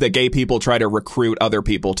believe that gay people try to recruit other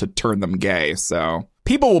people to turn them gay, so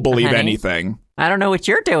people will believe anything. I don't know what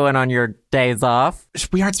you're doing on your days off.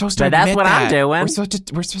 We aren't supposed to admit that. But that's what I'm doing.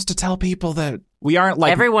 We're supposed to tell people that we aren't,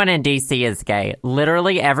 like... Everyone in D.C. is gay.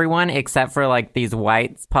 Literally everyone except for, like, these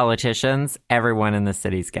white politicians. Everyone in the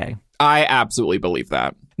city's gay. I absolutely believe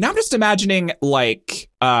that. Now I'm just imagining, like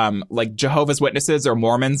Jehovah's Witnesses or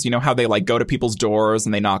Mormons, you know how they, like, go to people's doors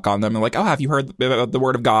and they knock on them and, like, oh, have you heard the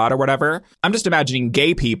word of God or whatever? I'm just imagining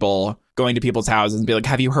gay people going to people's houses and be like,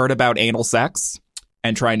 have you heard about anal sex?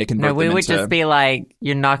 And trying to convert them into... No, we would just be like,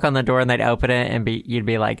 you knock on the door and they'd open it and you'd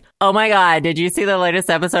be like, oh my God, did you see the latest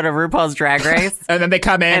episode of RuPaul's Drag Race? And then they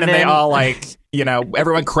come in and they all, like, you know,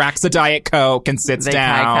 everyone cracks a Diet Coke and sits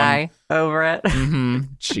down. They kai over it. Mm-hmm.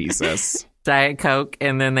 Jesus. Diet Coke,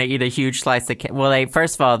 and then they eat a huge slice of cake. Well,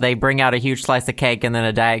 first of all, they bring out a huge slice of cake and then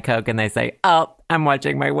a Diet Coke and they say, oh, I'm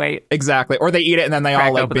watching my weight. Exactly. Or they eat it and then they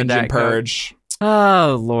all, like, binge and purge. Coke.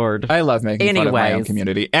 Oh, Lord. I love making fun of my own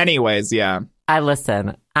community. Anyways, yeah.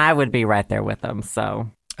 I would be right there with them, so.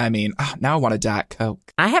 I mean, now I want a Diet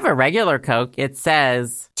Coke. I have a regular Coke. It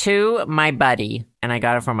says, to my buddy. And I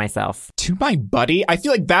got it for myself. To my buddy? I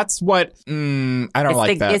feel like that's what... I don't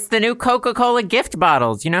like that. It's the new Coca-Cola gift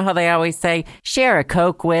bottles. You know how they always say, share a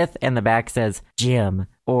Coke with, and the back says, Jim,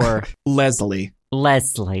 or... Leslie.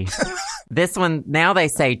 This one, now they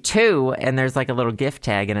say to, and there's like a little gift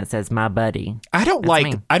tag, and it says, my buddy. I don't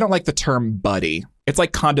like the term buddy. It's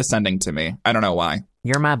like condescending to me. I don't know why.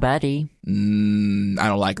 You're my buddy. I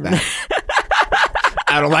don't like that.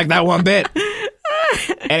 I don't like that one bit.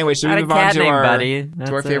 Anyway, should we move on to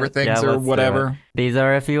our favorite things or whatever? These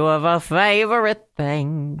are a few of our favorite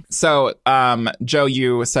things. So, Joe,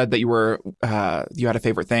 you said that you had a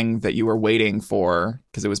favorite thing that you were waiting for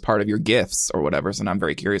because it was part of your gifts or whatever. So now I'm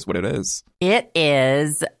very curious what it is. It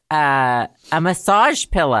is a massage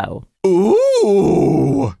pillow.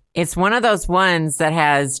 Ooh. It's one of those ones that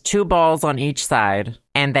has 2 balls on each side,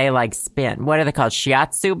 and they like spin. What are they called?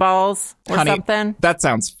 Shiatsu balls or something? That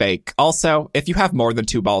sounds fake. Also, if you have more than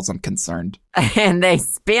 2 balls, I'm concerned. And they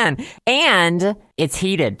spin. And it's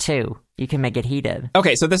heated, too. You can make it heated.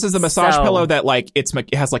 Okay, so this is a massage pillow that like it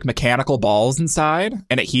has like mechanical balls inside,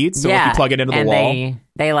 and it heats. So like you plug it into the wall.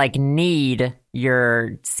 They like knead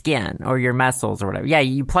your skin or your muscles or whatever. Yeah,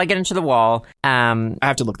 you plug it into the wall. I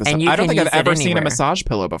have to look this up. I don't think I've ever seen a massage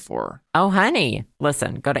pillow before. Oh, honey,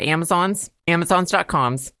 listen, go to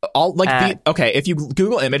Amazons.coms. Okay, if you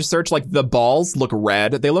Google image search, like the balls look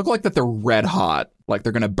red. They look like that they're red hot, like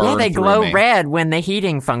they're gonna burn. Yeah, they glow red when the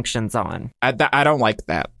heating function's on. I don't like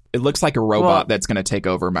that. It looks like a robot that's going to take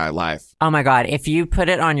over my life. Oh, my God. If you put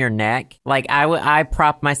it on your neck, like I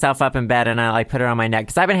prop myself up in bed and I like put it on my neck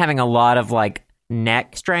because I've been having a lot of like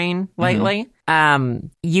neck strain lately.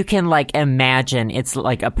 You can like imagine it's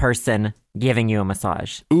like a person giving you a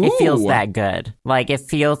massage. Ooh. It feels that good. Like it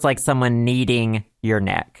feels like someone kneading your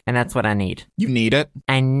neck. And that's what I need. You need it?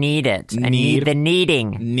 I need it. I need the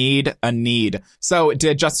kneading. Need a need. So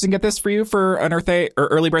did Justin get this for you for an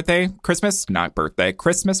early birthday, Christmas? Not birthday,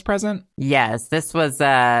 Christmas present? Yes, this was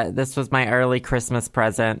my early Christmas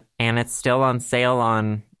present, and it's still on sale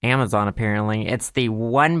on Amazon, apparently. It's the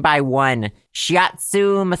 1x1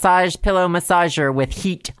 Shiatsu massage pillow massager with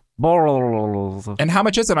heat balls. And how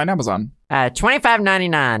much is it on Amazon?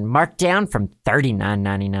 $25.99, marked down from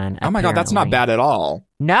 $39.99. Oh my God, that's not bad at all.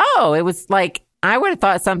 No, it was like, I would have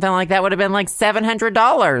thought something like that would have been like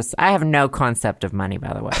 $700. I have no concept of money,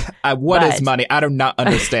 by the way. What is money? I do not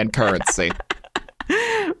understand currency.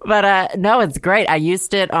 But no, it's great. I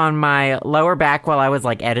used it on my lower back while I was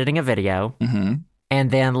like editing a video. Mm-hmm.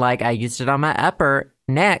 And then like I used it on my upper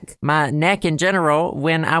neck, my neck in general,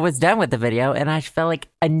 when I was done with the video, and I felt like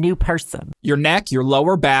a new person. Your neck, your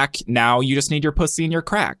lower back, now you just need your pussy and your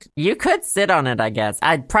crack. You could sit on it, I guess.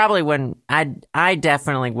 I probably wouldn't. I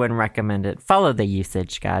definitely wouldn't recommend it. Follow the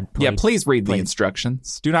usage guide, please. Yeah, please read the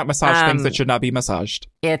instructions. Do not massage things that should not be massaged.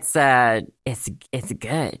 It's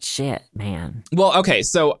good shit, man. Well, okay,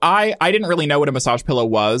 so I didn't really know what a massage pillow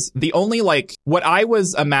was. The only like what I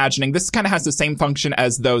was imagining, this kind of has the same function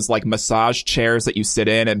as those like massage chairs that you sit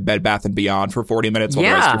in at Bed Bath & Beyond for 40 minutes while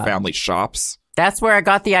the rest of your family shops. That's where I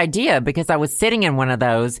got the idea, because I was sitting in one of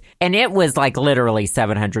those and it was like literally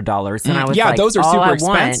 $700. And I was like, those are super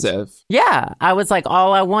expensive. Yeah. I was like,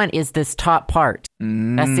 all I want is this top part.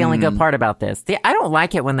 That's the only good part about this. I don't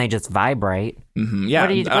like it when they just vibrate. Mm-hmm. Yeah.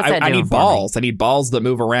 I need balls. I need balls that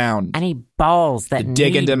move around. I need balls that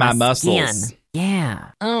dig into my muscles. Skin.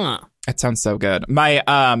 Yeah. That sounds so good. My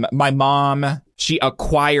mom, she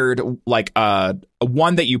acquired like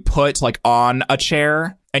one that you put like on a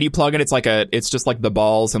chair. And you plug it, it's just like the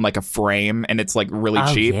balls and like a frame, and it's like really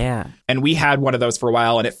cheap. Yeah. And we had one of those for a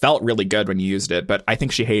while, and it felt really good when you used it, but I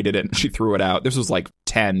think she hated it and she threw it out. This was like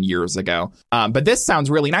 10 years ago. But this sounds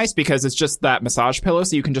really nice because it's just that massage pillow,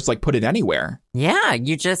 so you can just like put it anywhere. Yeah,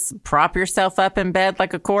 you just prop yourself up in bed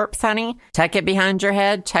like a corpse, honey. Tuck it behind your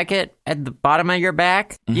head, tuck it at the bottom of your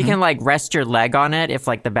back. Mm-hmm. You can like rest your leg on it if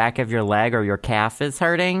like the back of your leg or your calf is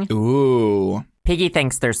hurting. Ooh. Piggy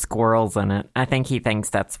thinks there's squirrels in it. I think he thinks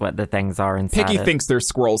that's what the things are inside Piggy thinks there's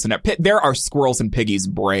squirrels in it. There are squirrels in Piggy's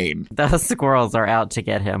brain. Those squirrels are out to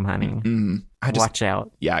get him, honey. Mm-hmm. Watch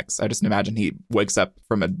out. Yikes. I just imagine he wakes up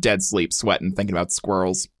from a dead sleep sweating thinking about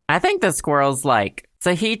squirrels. I think the squirrels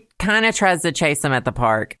so he kind of tries to chase them at the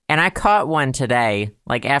park. And I caught one today,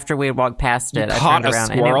 like after we walked past it. I turned around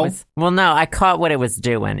and it was, no, I caught what it was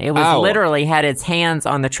doing. It was literally had its hands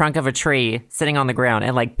on the trunk of a tree sitting on the ground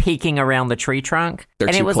and like peeking around the tree trunk.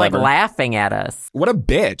 And it was like laughing at us. What a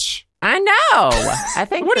bitch. I know. I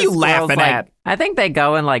think what are you laughing at? I think they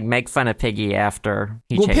go and like make fun of Piggy after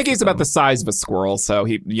he chases Piggy's them. About the size of a squirrel, so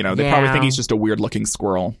they probably think he's just a weird looking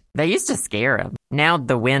squirrel. They used to scare him. Now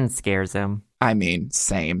the wind scares him. I mean,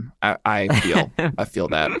 same. I feel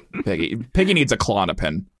that. Piggy needs a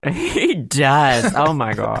Klonopin. He does. Oh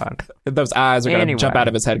my God. Those eyes are going to jump out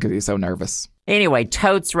of his head because he's so nervous. Anyway,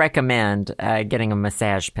 totes recommend getting a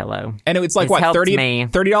massage pillow. And it's like, what,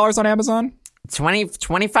 $30 on Amazon?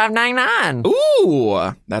 $25.99.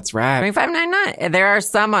 Ooh, that's right. $25.99. There are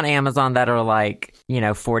some on Amazon that are like,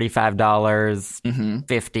 $45,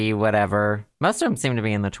 $50, whatever. Most of them seem to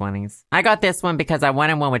be in the 20s. I got this one because I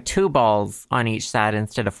wanted one with 2 balls on each side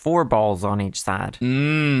instead of 4 balls on each side.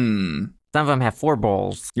 Some of them have 4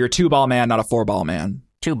 balls. You're a 2-ball man, not a 4-ball man.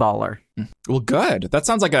 2-baller. Well, good. That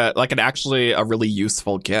sounds like an actually a really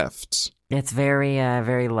useful gift. It's very,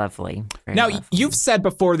 very lovely. Now, you've said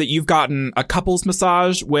before that you've gotten a couples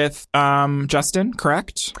massage with Justin,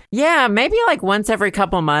 correct? Yeah, maybe like once every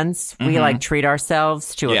couple months, we like treat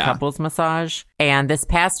ourselves to a couples massage. And this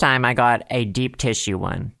past time, I got a deep tissue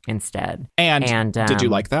one instead. And did you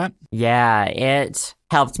like that? Yeah, it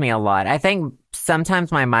helped me a lot. I think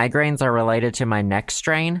sometimes my migraines are related to my neck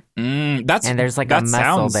strain. And there's like a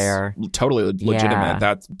muscle there. Totally legitimate. Yeah.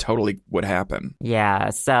 That totally would happen. Yeah.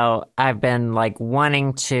 So I've been like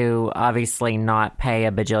wanting to obviously not pay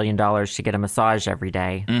 $1 bajillion to get a massage every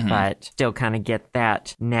day, but still kind of get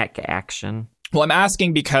that neck action. Well, I'm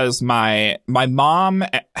asking because my mom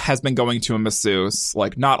has been going to a masseuse,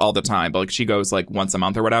 like not all the time, but like she goes like once a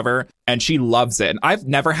month or whatever, and she loves it. And I've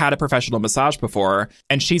never had a professional massage before,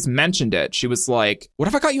 and she's mentioned it. She was like, "What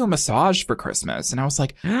if I got you a massage for Christmas?" And I was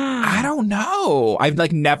like, "I don't know. I've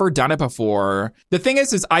like never done it before." The thing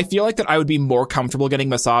is I feel like that I would be more comfortable getting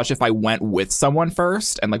massage if I went with someone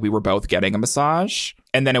first and like we were both getting a massage.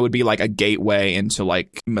 And then it would be like a gateway into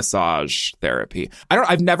like massage therapy.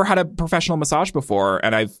 I've never had a professional massage before,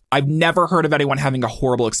 and I've never heard of anyone having a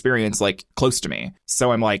horrible experience like close to me.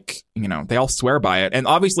 So I'm like, they all swear by it. And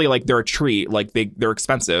obviously like they're a treat, like they're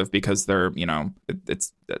expensive because they're,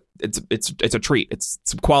 it's a treat. It's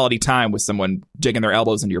some quality time with someone digging their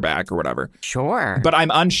elbows into your back or whatever. Sure. But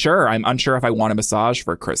I'm unsure if I want a massage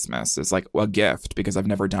for Christmas. It's like a gift because I've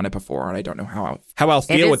never done it before, and I don't know how I'll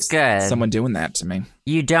feel with someone doing that to me.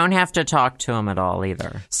 You don't have to talk to him at all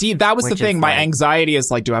either. See, that was the thing. My anxiety is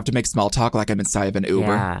like, do I have to make small talk like I'm inside of an Uber?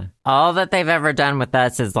 Yeah. All that they've ever done with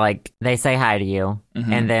us is like they say hi to you,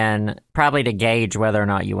 and then probably to gauge whether or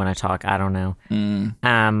not you want to talk. I don't know.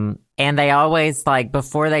 And they always, like,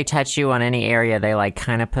 before they touch you on any area, they, like,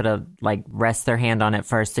 kind of rest their hand on it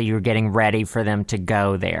first so you're getting ready for them to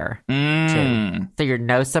go there, too. So you're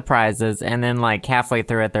no surprises. And then, like, halfway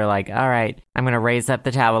through it, they're like, all right, I'm going to raise up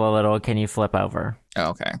the towel a little. Can you flip over?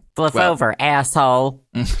 Oh, okay. Flip over, asshole.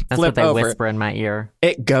 That's what they whisper in my ear.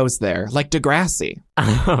 It goes there, like Degrassi.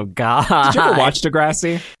 Oh, God. Did you ever watch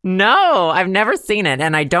Degrassi? No, I've never seen it,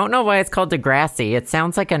 and I don't know why it's called Degrassi. It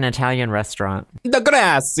sounds like an Italian restaurant.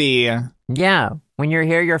 Degrassi. Yeah, when you're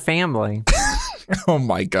here, your family. Oh,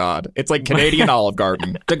 my God. It's like Canadian Olive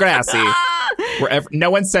Garden. Degrassi. Where no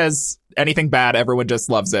one says anything bad. Everyone just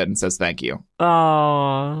loves it and says thank you.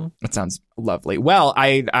 Oh, that sounds lovely. Well,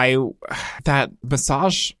 that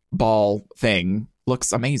massage ball thing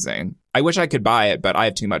looks amazing. I wish I could buy it, but I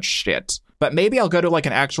have too much shit. But maybe I'll go to like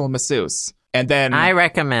an actual masseuse. And then I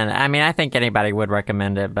recommend. I mean, I think anybody would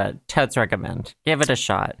recommend it, but totes recommend. Give it a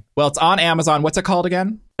shot. Well, it's on Amazon. What's it called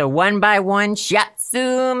again? The 1x1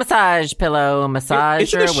 Shiatsu massage pillow massager.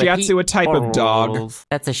 Isn't a Shiatsu a type of dog?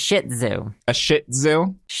 That's a Shih Tzu. A Shih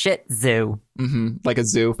Tzu? Shih Tzu. Like a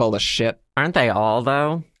zoo full of shit. Aren't they all,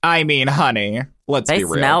 though? I mean, honey, let's be real.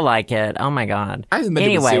 They smell like it. Oh, my God. I haven't been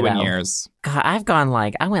to a zoo in years. God,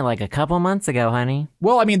 I went like a couple months ago, honey.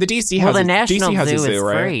 Well, I mean, the DC has the National DC Zoo a zoo, is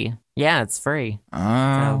right? free. Yeah, it's free.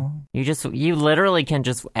 Oh. So you literally can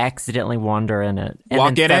just accidentally wander in it. And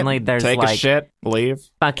walk then in it, there's take a shit, leave.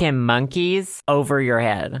 Fucking monkeys over your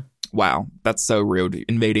head. Wow, that's so rude,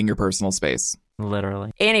 invading your personal space.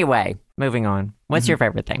 Literally. Anyway, moving on. What's your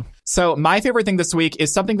favorite thing? So my favorite thing this week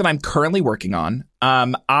is something that I'm currently working on.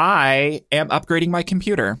 I am upgrading my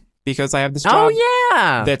computer because I have this job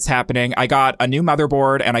that's happening. I got a new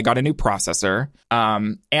motherboard and I got a new processor.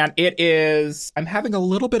 And I'm having a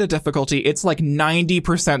little bit of difficulty. It's like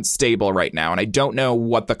 90% stable right now. And I don't know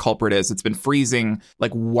what the culprit is. It's been freezing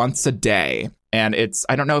like once a day. And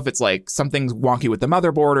I don't know if it's like something's wonky with the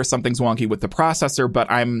motherboard or something's wonky with the processor, but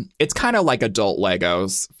it's kind of like adult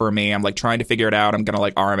Legos for me. I'm like trying to figure it out. I'm going to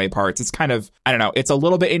like RMA parts. It's kind of, I don't know. It's a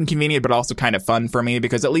little bit inconvenient, but also kind of fun for me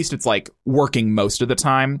because at least it's like working most of the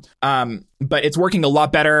time. But it's working a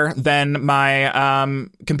lot better than my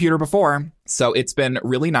computer before. So it's been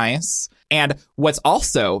really nice. And what's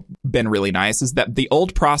also been really nice is that the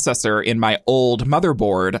old processor in my old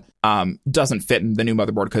motherboard doesn't fit in the new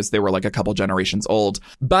motherboard because they were like a couple generations old,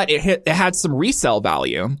 but it had some resale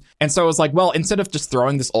value. And so I was like, well, instead of just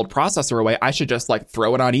throwing this old processor away, I should just like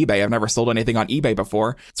throw it on eBay. I've never sold anything on eBay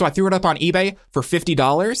before. So I threw it up on eBay for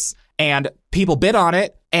 $50 and people bid on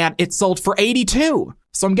it and it sold for $82.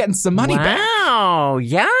 So I'm getting some money back. Wow.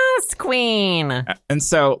 Yes, queen. And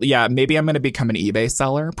so, yeah, maybe I'm going to become an eBay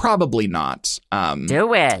seller. Probably not.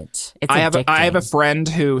 Do it. It's I addicting. have a friend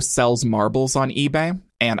who sells marbles on eBay,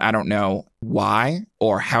 and I don't know why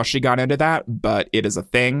or how she got into that, but it is a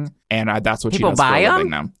thing, and that's what People she does for buy a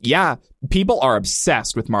living them? now. Yeah, people are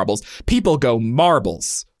obsessed with marbles. People go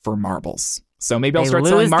marbles for marbles. So maybe I'll start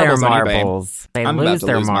selling marbles on eBay. They I'm lose about to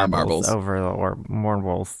their lose my marbles marbles. over the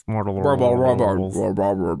marbles.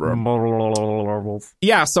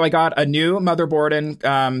 Yeah, so I got a new motherboard and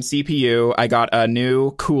CPU. I got a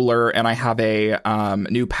new cooler, and I have a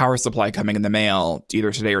new power supply coming in the mail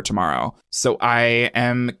either today or tomorrow. So I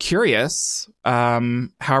am curious how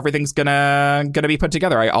everything's gonna be put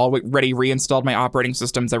together. I already reinstalled my operating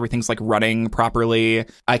systems. Everything's like running properly.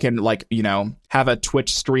 I can like, have a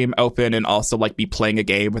Twitch stream open and also like be playing a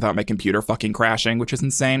game without my computer fucking crashing, which is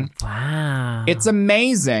insane. Wow. It's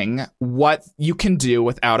amazing what you can do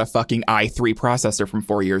without a fucking i3 processor from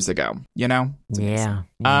 4 years ago, It's amazing.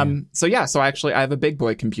 Yeah. So actually I have a big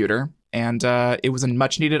boy computer. And it was a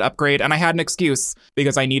much needed upgrade. And I had an excuse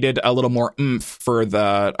because I needed a little more oomph for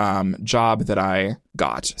the job that I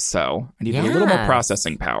got. So I needed a little more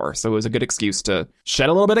processing power. So it was a good excuse to shed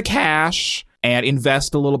a little bit of cash and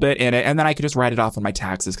invest a little bit in it. And then I could just write it off on my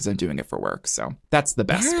taxes because I'm doing it for work. So that's the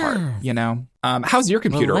best part, How's your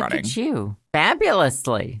computer running? Look at you.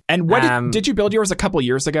 Fabulously. And what did you build yours a couple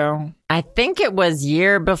years ago? I think it was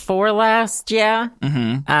year before last, yeah.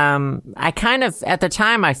 Mm-hmm. I kind of, at the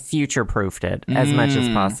time, I future-proofed it as much as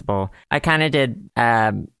possible. I kind of did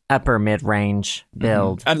upper mid-range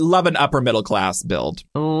build. I love an upper middle class build.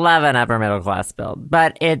 Love an upper middle class build.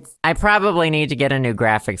 But I probably need to get a new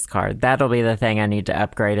graphics card. That'll be the thing I need to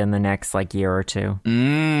upgrade in the next year or two.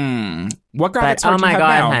 What graphics card do you have now? Oh my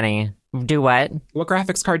God, honey. Do what? What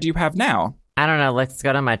graphics card do you have now? I don't know. Let's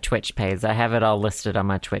go to my Twitch page. I have it all listed on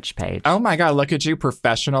my Twitch page. Oh my God, look at you,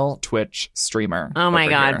 professional Twitch streamer. Oh my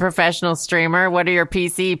God, here. professional streamer. What are your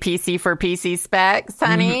PC for PC specs,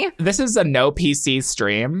 honey? This is a no PC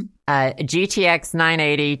stream. GTX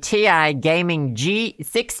 980 Ti Gaming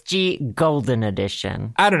G6G Golden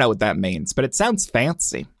Edition. I don't know what that means, but it sounds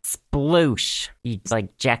fancy. Sploosh. You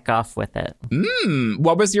jack off with it.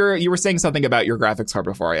 What was you were saying something about your graphics card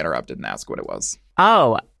before I interrupted and asked what it was.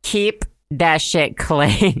 Oh, keep that shit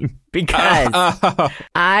clean. Because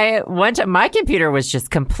my computer was just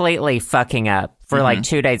completely fucking up for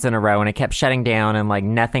 2 days in a row, and it kept shutting down and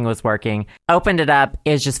nothing was working. Opened it up,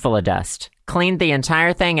 it's just full of dust. Cleaned the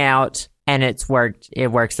entire thing out, and it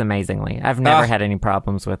works amazingly. I've never had any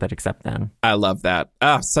problems with it except then. I love that.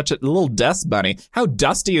 Such a little dust bunny. How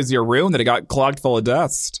dusty is your room that it got clogged full of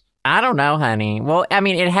dust? I don't know, honey. Well, I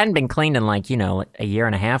mean, it hadn't been cleaned in a year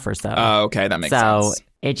and a half or so. Oh, okay, that makes sense. So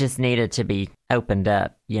it just needed to be opened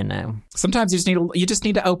up, Sometimes you just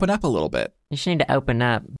need to open up a little bit. You just need to open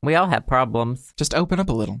up. We all have problems. Just open up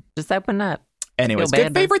a little. Just open up. Anyways,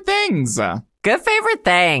 good favorite things. Good favorite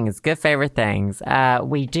things.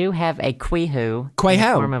 We do have a Queehoo in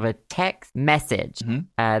the form of a text message.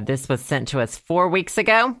 This was sent to us 4 weeks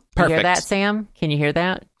ago. Perfect. You hear that, Sam? Can you hear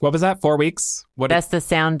that? What was that? 4 weeks? That's the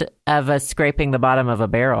sound of us scraping the bottom of a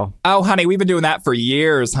barrel. Oh, honey, we've been doing that for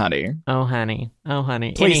years, honey. Oh, honey.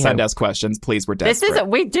 Please send us questions. Please, we're desperate.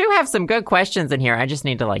 We do have some good questions in here. I just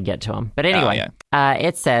need to get to them. But anyway,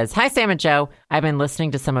 it says, "Hi, Sam and Joe. I've been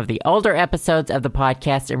listening to some of the older episodes of the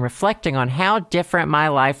podcast and reflecting on how different my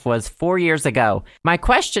life was 4 years ago. My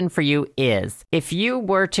question for you is, if you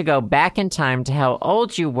were to go back in time to how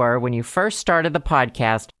old you were when you first started the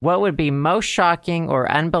podcast, what would be most shocking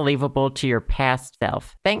or unbelievable to your past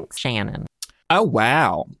self? Thanks, Shannon." Oh,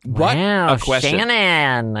 wow. What a question.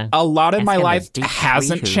 Shannon. A lot of my life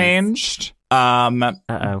hasn't changed. But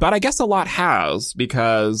I guess a lot has,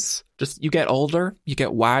 because just you get older, you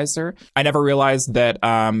get wiser. I never realized that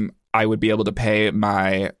I would be able to pay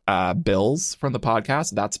my bills from the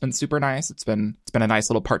podcast. That's been super nice. It's been a nice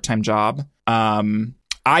little part-time job.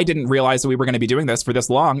 I didn't realize that we were going to be doing this for this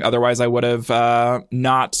long. Otherwise, I would have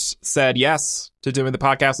not said yes to doing the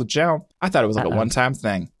podcast with Joe. I thought it was a one-time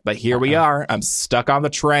thing. But here we are. I'm stuck on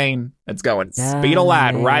the train. It's going speed a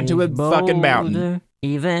lot right to a fucking mountain.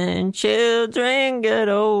 Even children get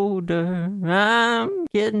older. I'm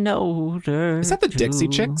getting older. Is that the too. Dixie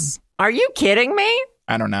Chicks? Are you kidding me?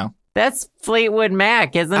 I don't know. That's Fleetwood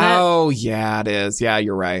Mac, isn't it? Oh, yeah, it is. Yeah,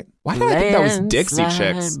 you're right. Why did I think that was Dixie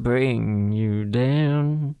Chicks? Bring you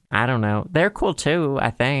down. I don't know. They're cool too,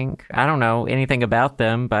 I think. I don't know anything about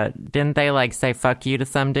them, but didn't they like say fuck you to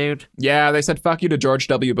some dude? Yeah, they said fuck you to George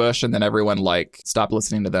W. Bush, and then everyone like stopped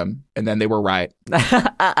listening to them, and then they were right.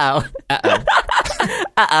 Uh-oh.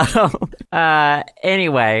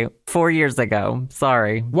 Anyway, 4 years ago.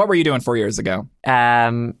 Sorry. What were you doing 4 years ago?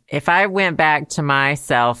 If I went back to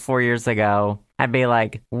myself 4 years ago, I'd be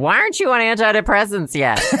like, why aren't you on antidepressants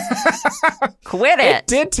yet? Quit it. It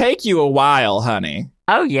did take you a while, honey.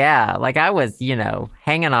 Oh, yeah. Like I was,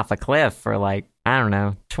 hanging off a cliff for like, I don't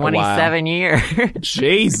know, 27 years.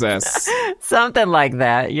 Jesus. Something like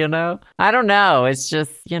that, I don't know. It's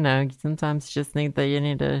just, sometimes you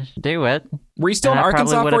need to do it. Were you still in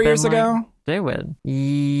Arkansas 4 years ago? Do it.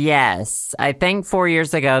 Yes. I think 4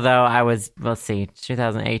 years ago, though, I was,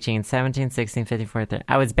 2018, 17, 16, 15, 14.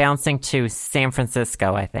 I was bouncing to San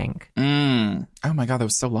Francisco, I think. Oh my God, that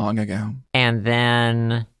was so long ago. And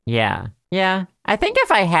then, yeah. I think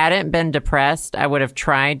if I hadn't been depressed, I would have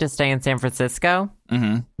tried to stay in San Francisco.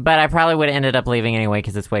 Mm-hmm. But I probably would have ended up leaving anyway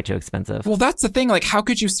because it's way too expensive. Well, that's the thing. Like, how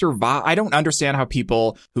could you survive? I don't understand how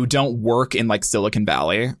people who don't work in like Silicon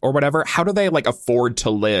Valley or whatever, how do they like afford to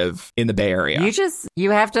live in the Bay Area?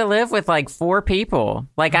 You have to live with like 4 people.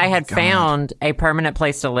 Like I had found a permanent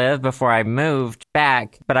place to live before I moved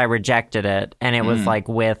back, but I rejected it. And it was like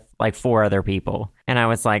with like 4 other people. And I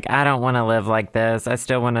was like, I don't want to live like this. I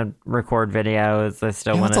still want to record videos. I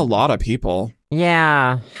still want to. That's a lot of people.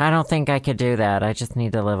 Yeah, I don't think I could do that. I just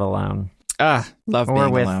need to live alone. Love being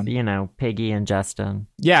alone. Or with, Piggy and Justin.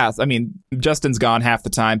 Yeah, I mean, Justin's gone half the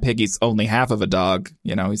time. Piggy's only half of a dog.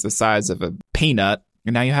 He's the size of a peanut.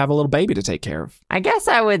 And now you have a little baby to take care of. I guess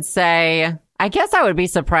I would be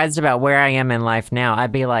surprised about where I am in life now.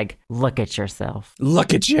 I'd be like, look at yourself.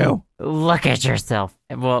 Look at you. Look at yourself.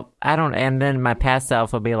 Well, I don't. And then my past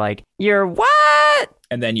self will be like, you're what?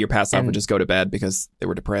 And then your past self would just go to bed because they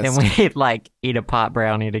were depressed. And we'd like eat a pot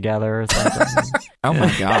brownie together or something. Oh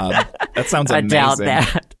my God. That sounds amazing.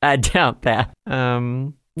 I doubt that.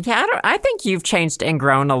 I think you've changed and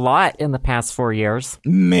grown a lot in the past 4 years.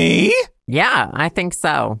 Me? Yeah, I think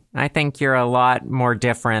so. I think you're a lot more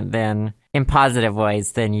different in positive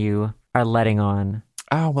ways than you are letting on.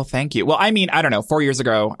 Oh, well, thank you. Well, I mean, I don't know. 4 years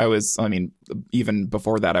ago, even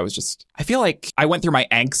before that, I feel like I went through my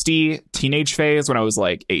angsty teenage phase when I was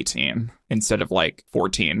like 18 instead of like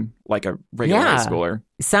 14, like a regular high schooler.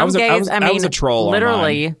 Some gays, I was a troll.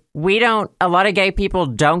 Literally, a lot of gay people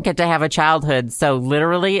don't get to have a childhood. So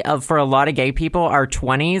literally, for a lot of gay people, our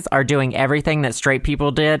 20s are doing everything that straight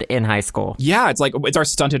people did in high school. Yeah, it's our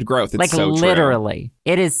stunted growth. It's like so literally.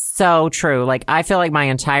 True. It is so true. Like I feel like my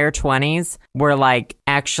entire 20s were like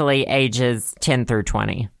actually ages 10 through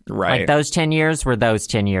 20. Right. Like those 10 years were those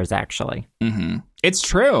 10 years actually. Mm-hmm. It's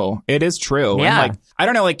true. It is true. Yeah. And like, I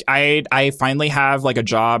don't know, like I finally have like a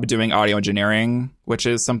job doing audio engineering, which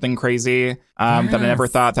is something crazy that I never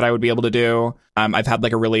thought that I would be able to do. I've had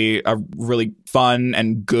like a really fun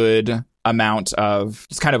and good amount of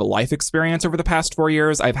just kind of a life experience over the past 4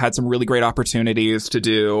 years. I've had some really great opportunities to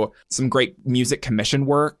do some great music commission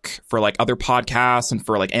work for like other podcasts and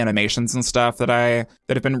for like animations and stuff that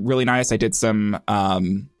have been really nice. I did some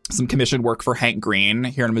commission work for Hank Green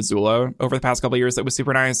here in Missoula over the past couple of years. That was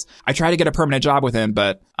super nice. I tried to get a permanent job with him,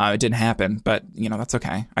 but it didn't happen. But, that's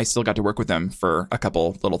okay. I still got to work with him for a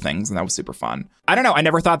couple little things, and that was super fun. I don't know. I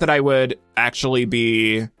never thought that I would actually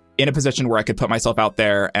be in a position where I could put myself out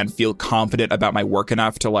there and feel confident about my work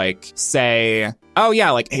enough to like say, oh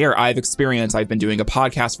yeah, like here, I've been doing a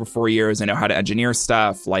podcast for 4 years. I know how to engineer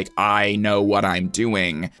stuff. Like I know what I'm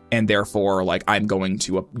doing. And therefore, like I'm going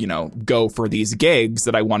to, go for these gigs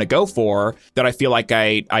that I want to go for that I feel like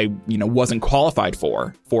I wasn't qualified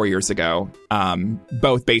for 4 years ago.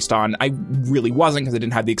 Both based on I really wasn't because I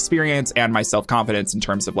didn't have the experience and my self-confidence in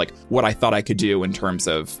terms of like what I thought I could do in terms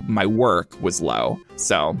of my work was low.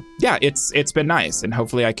 So yeah, it's been nice. And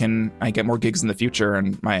hopefully I get more gigs in the future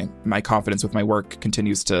and my confidence with my work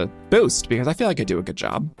continues to boost because I feel like I do a good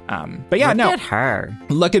job. But yeah, Look at her.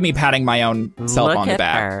 Look at me patting my own self on the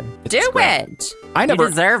back. Do it. You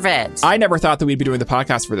deserve it. I never thought that we'd be doing the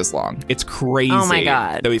podcast for this long. It's crazy. Oh my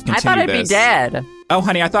God. That we've continued I thought I'd be dead. Oh,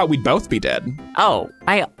 honey, I thought we'd both be dead. Oh,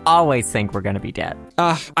 I always think we're going to be dead.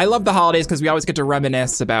 I love the holidays because we always get to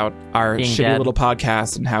reminisce about our Being shitty dead. little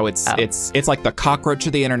podcast and how it's like the cockroach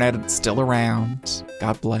of the internet. It's still around.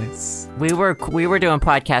 God bless. We were doing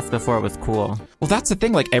podcasts before it was cool. Well, that's the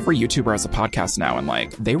thing. Like, every YouTuber has a podcast now, and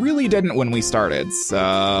like they really didn't when we started.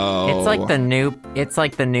 So It's like the new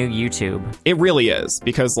YouTube. it really is,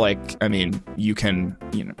 because like, I mean, you can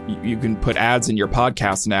put ads in your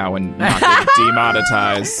podcast now and not get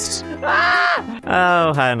demonetized.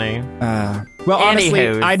 Oh, honey. Well, honestly,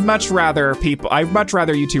 Anywho. I'd much rather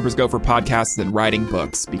YouTubers go for podcasts than writing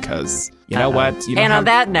books, because you know what? You don't And on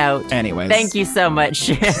that note, Anyways. thank you so much,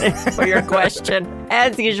 Shannon, for your question.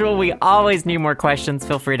 As usual, we always need more questions.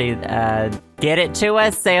 Feel free to get it to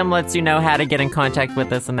us. Sam lets you know how to get in contact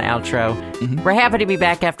with us in the outro. Mm-hmm. We're happy to be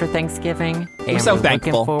back after Thanksgiving. And so we're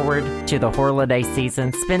thankful. looking forward to the holiday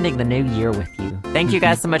season, spending the new year with you. Thank you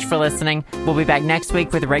guys so much for listening. We'll be back next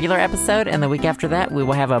week with a regular episode, and the week after that, we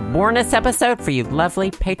will have a bonus episode for you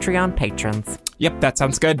lovely Patreon patrons. Yep, that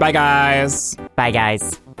sounds good. Bye, guys. Bye,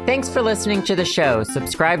 guys. Thanks for listening to the show.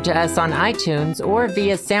 Subscribe to us on iTunes or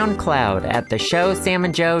via SoundCloud at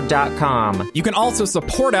theshowsamandjoe.com. You can also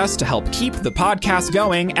support us to help keep the podcast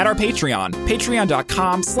going at our Patreon,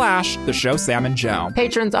 patreon.com/theshowsamandjoe.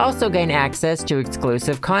 Patrons also gain access to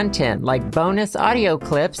exclusive content like bonus audio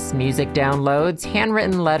clips, music downloads,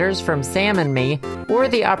 handwritten letters from Sam and me, or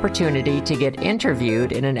the opportunity to get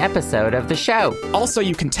interviewed in an episode of the show. Also,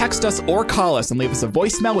 you can text us or call us and leave us a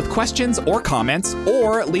voicemail with questions or comments,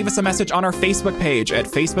 or leave us a message on our Facebook page at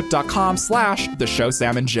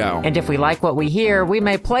facebook.com/theshowsamandjoe. And if we like what we hear, we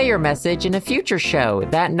may play your message in a future show.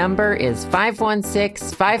 That number is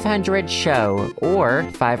 516-500-SHOW or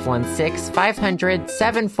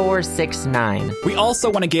 516-500-7469. We also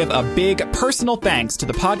want to give a big personal thanks to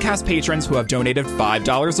the podcast patrons who have donated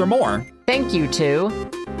 $5 or more. Thank you to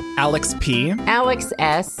Alex P., Alex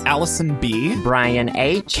S., Allison B., Brian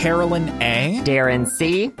H., Carolyn A., Darren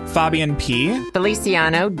C., Fabian P.,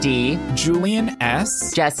 Feliciano D., Julian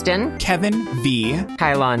S., Justin, Kevin V.,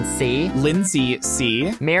 Kylon C., Lindsay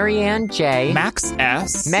C., Marianne J., Max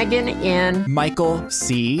S., Megan N., Michael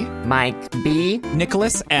C., Mike B.,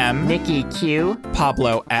 Nicholas M., Nikki Q.,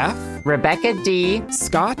 Pablo F., Rebecca D.,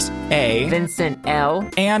 Scott A., Vincent L.,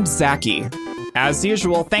 and Zachy. As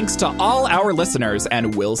usual, thanks to all our listeners,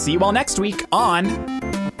 and we'll see you all next week on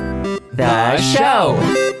The Show.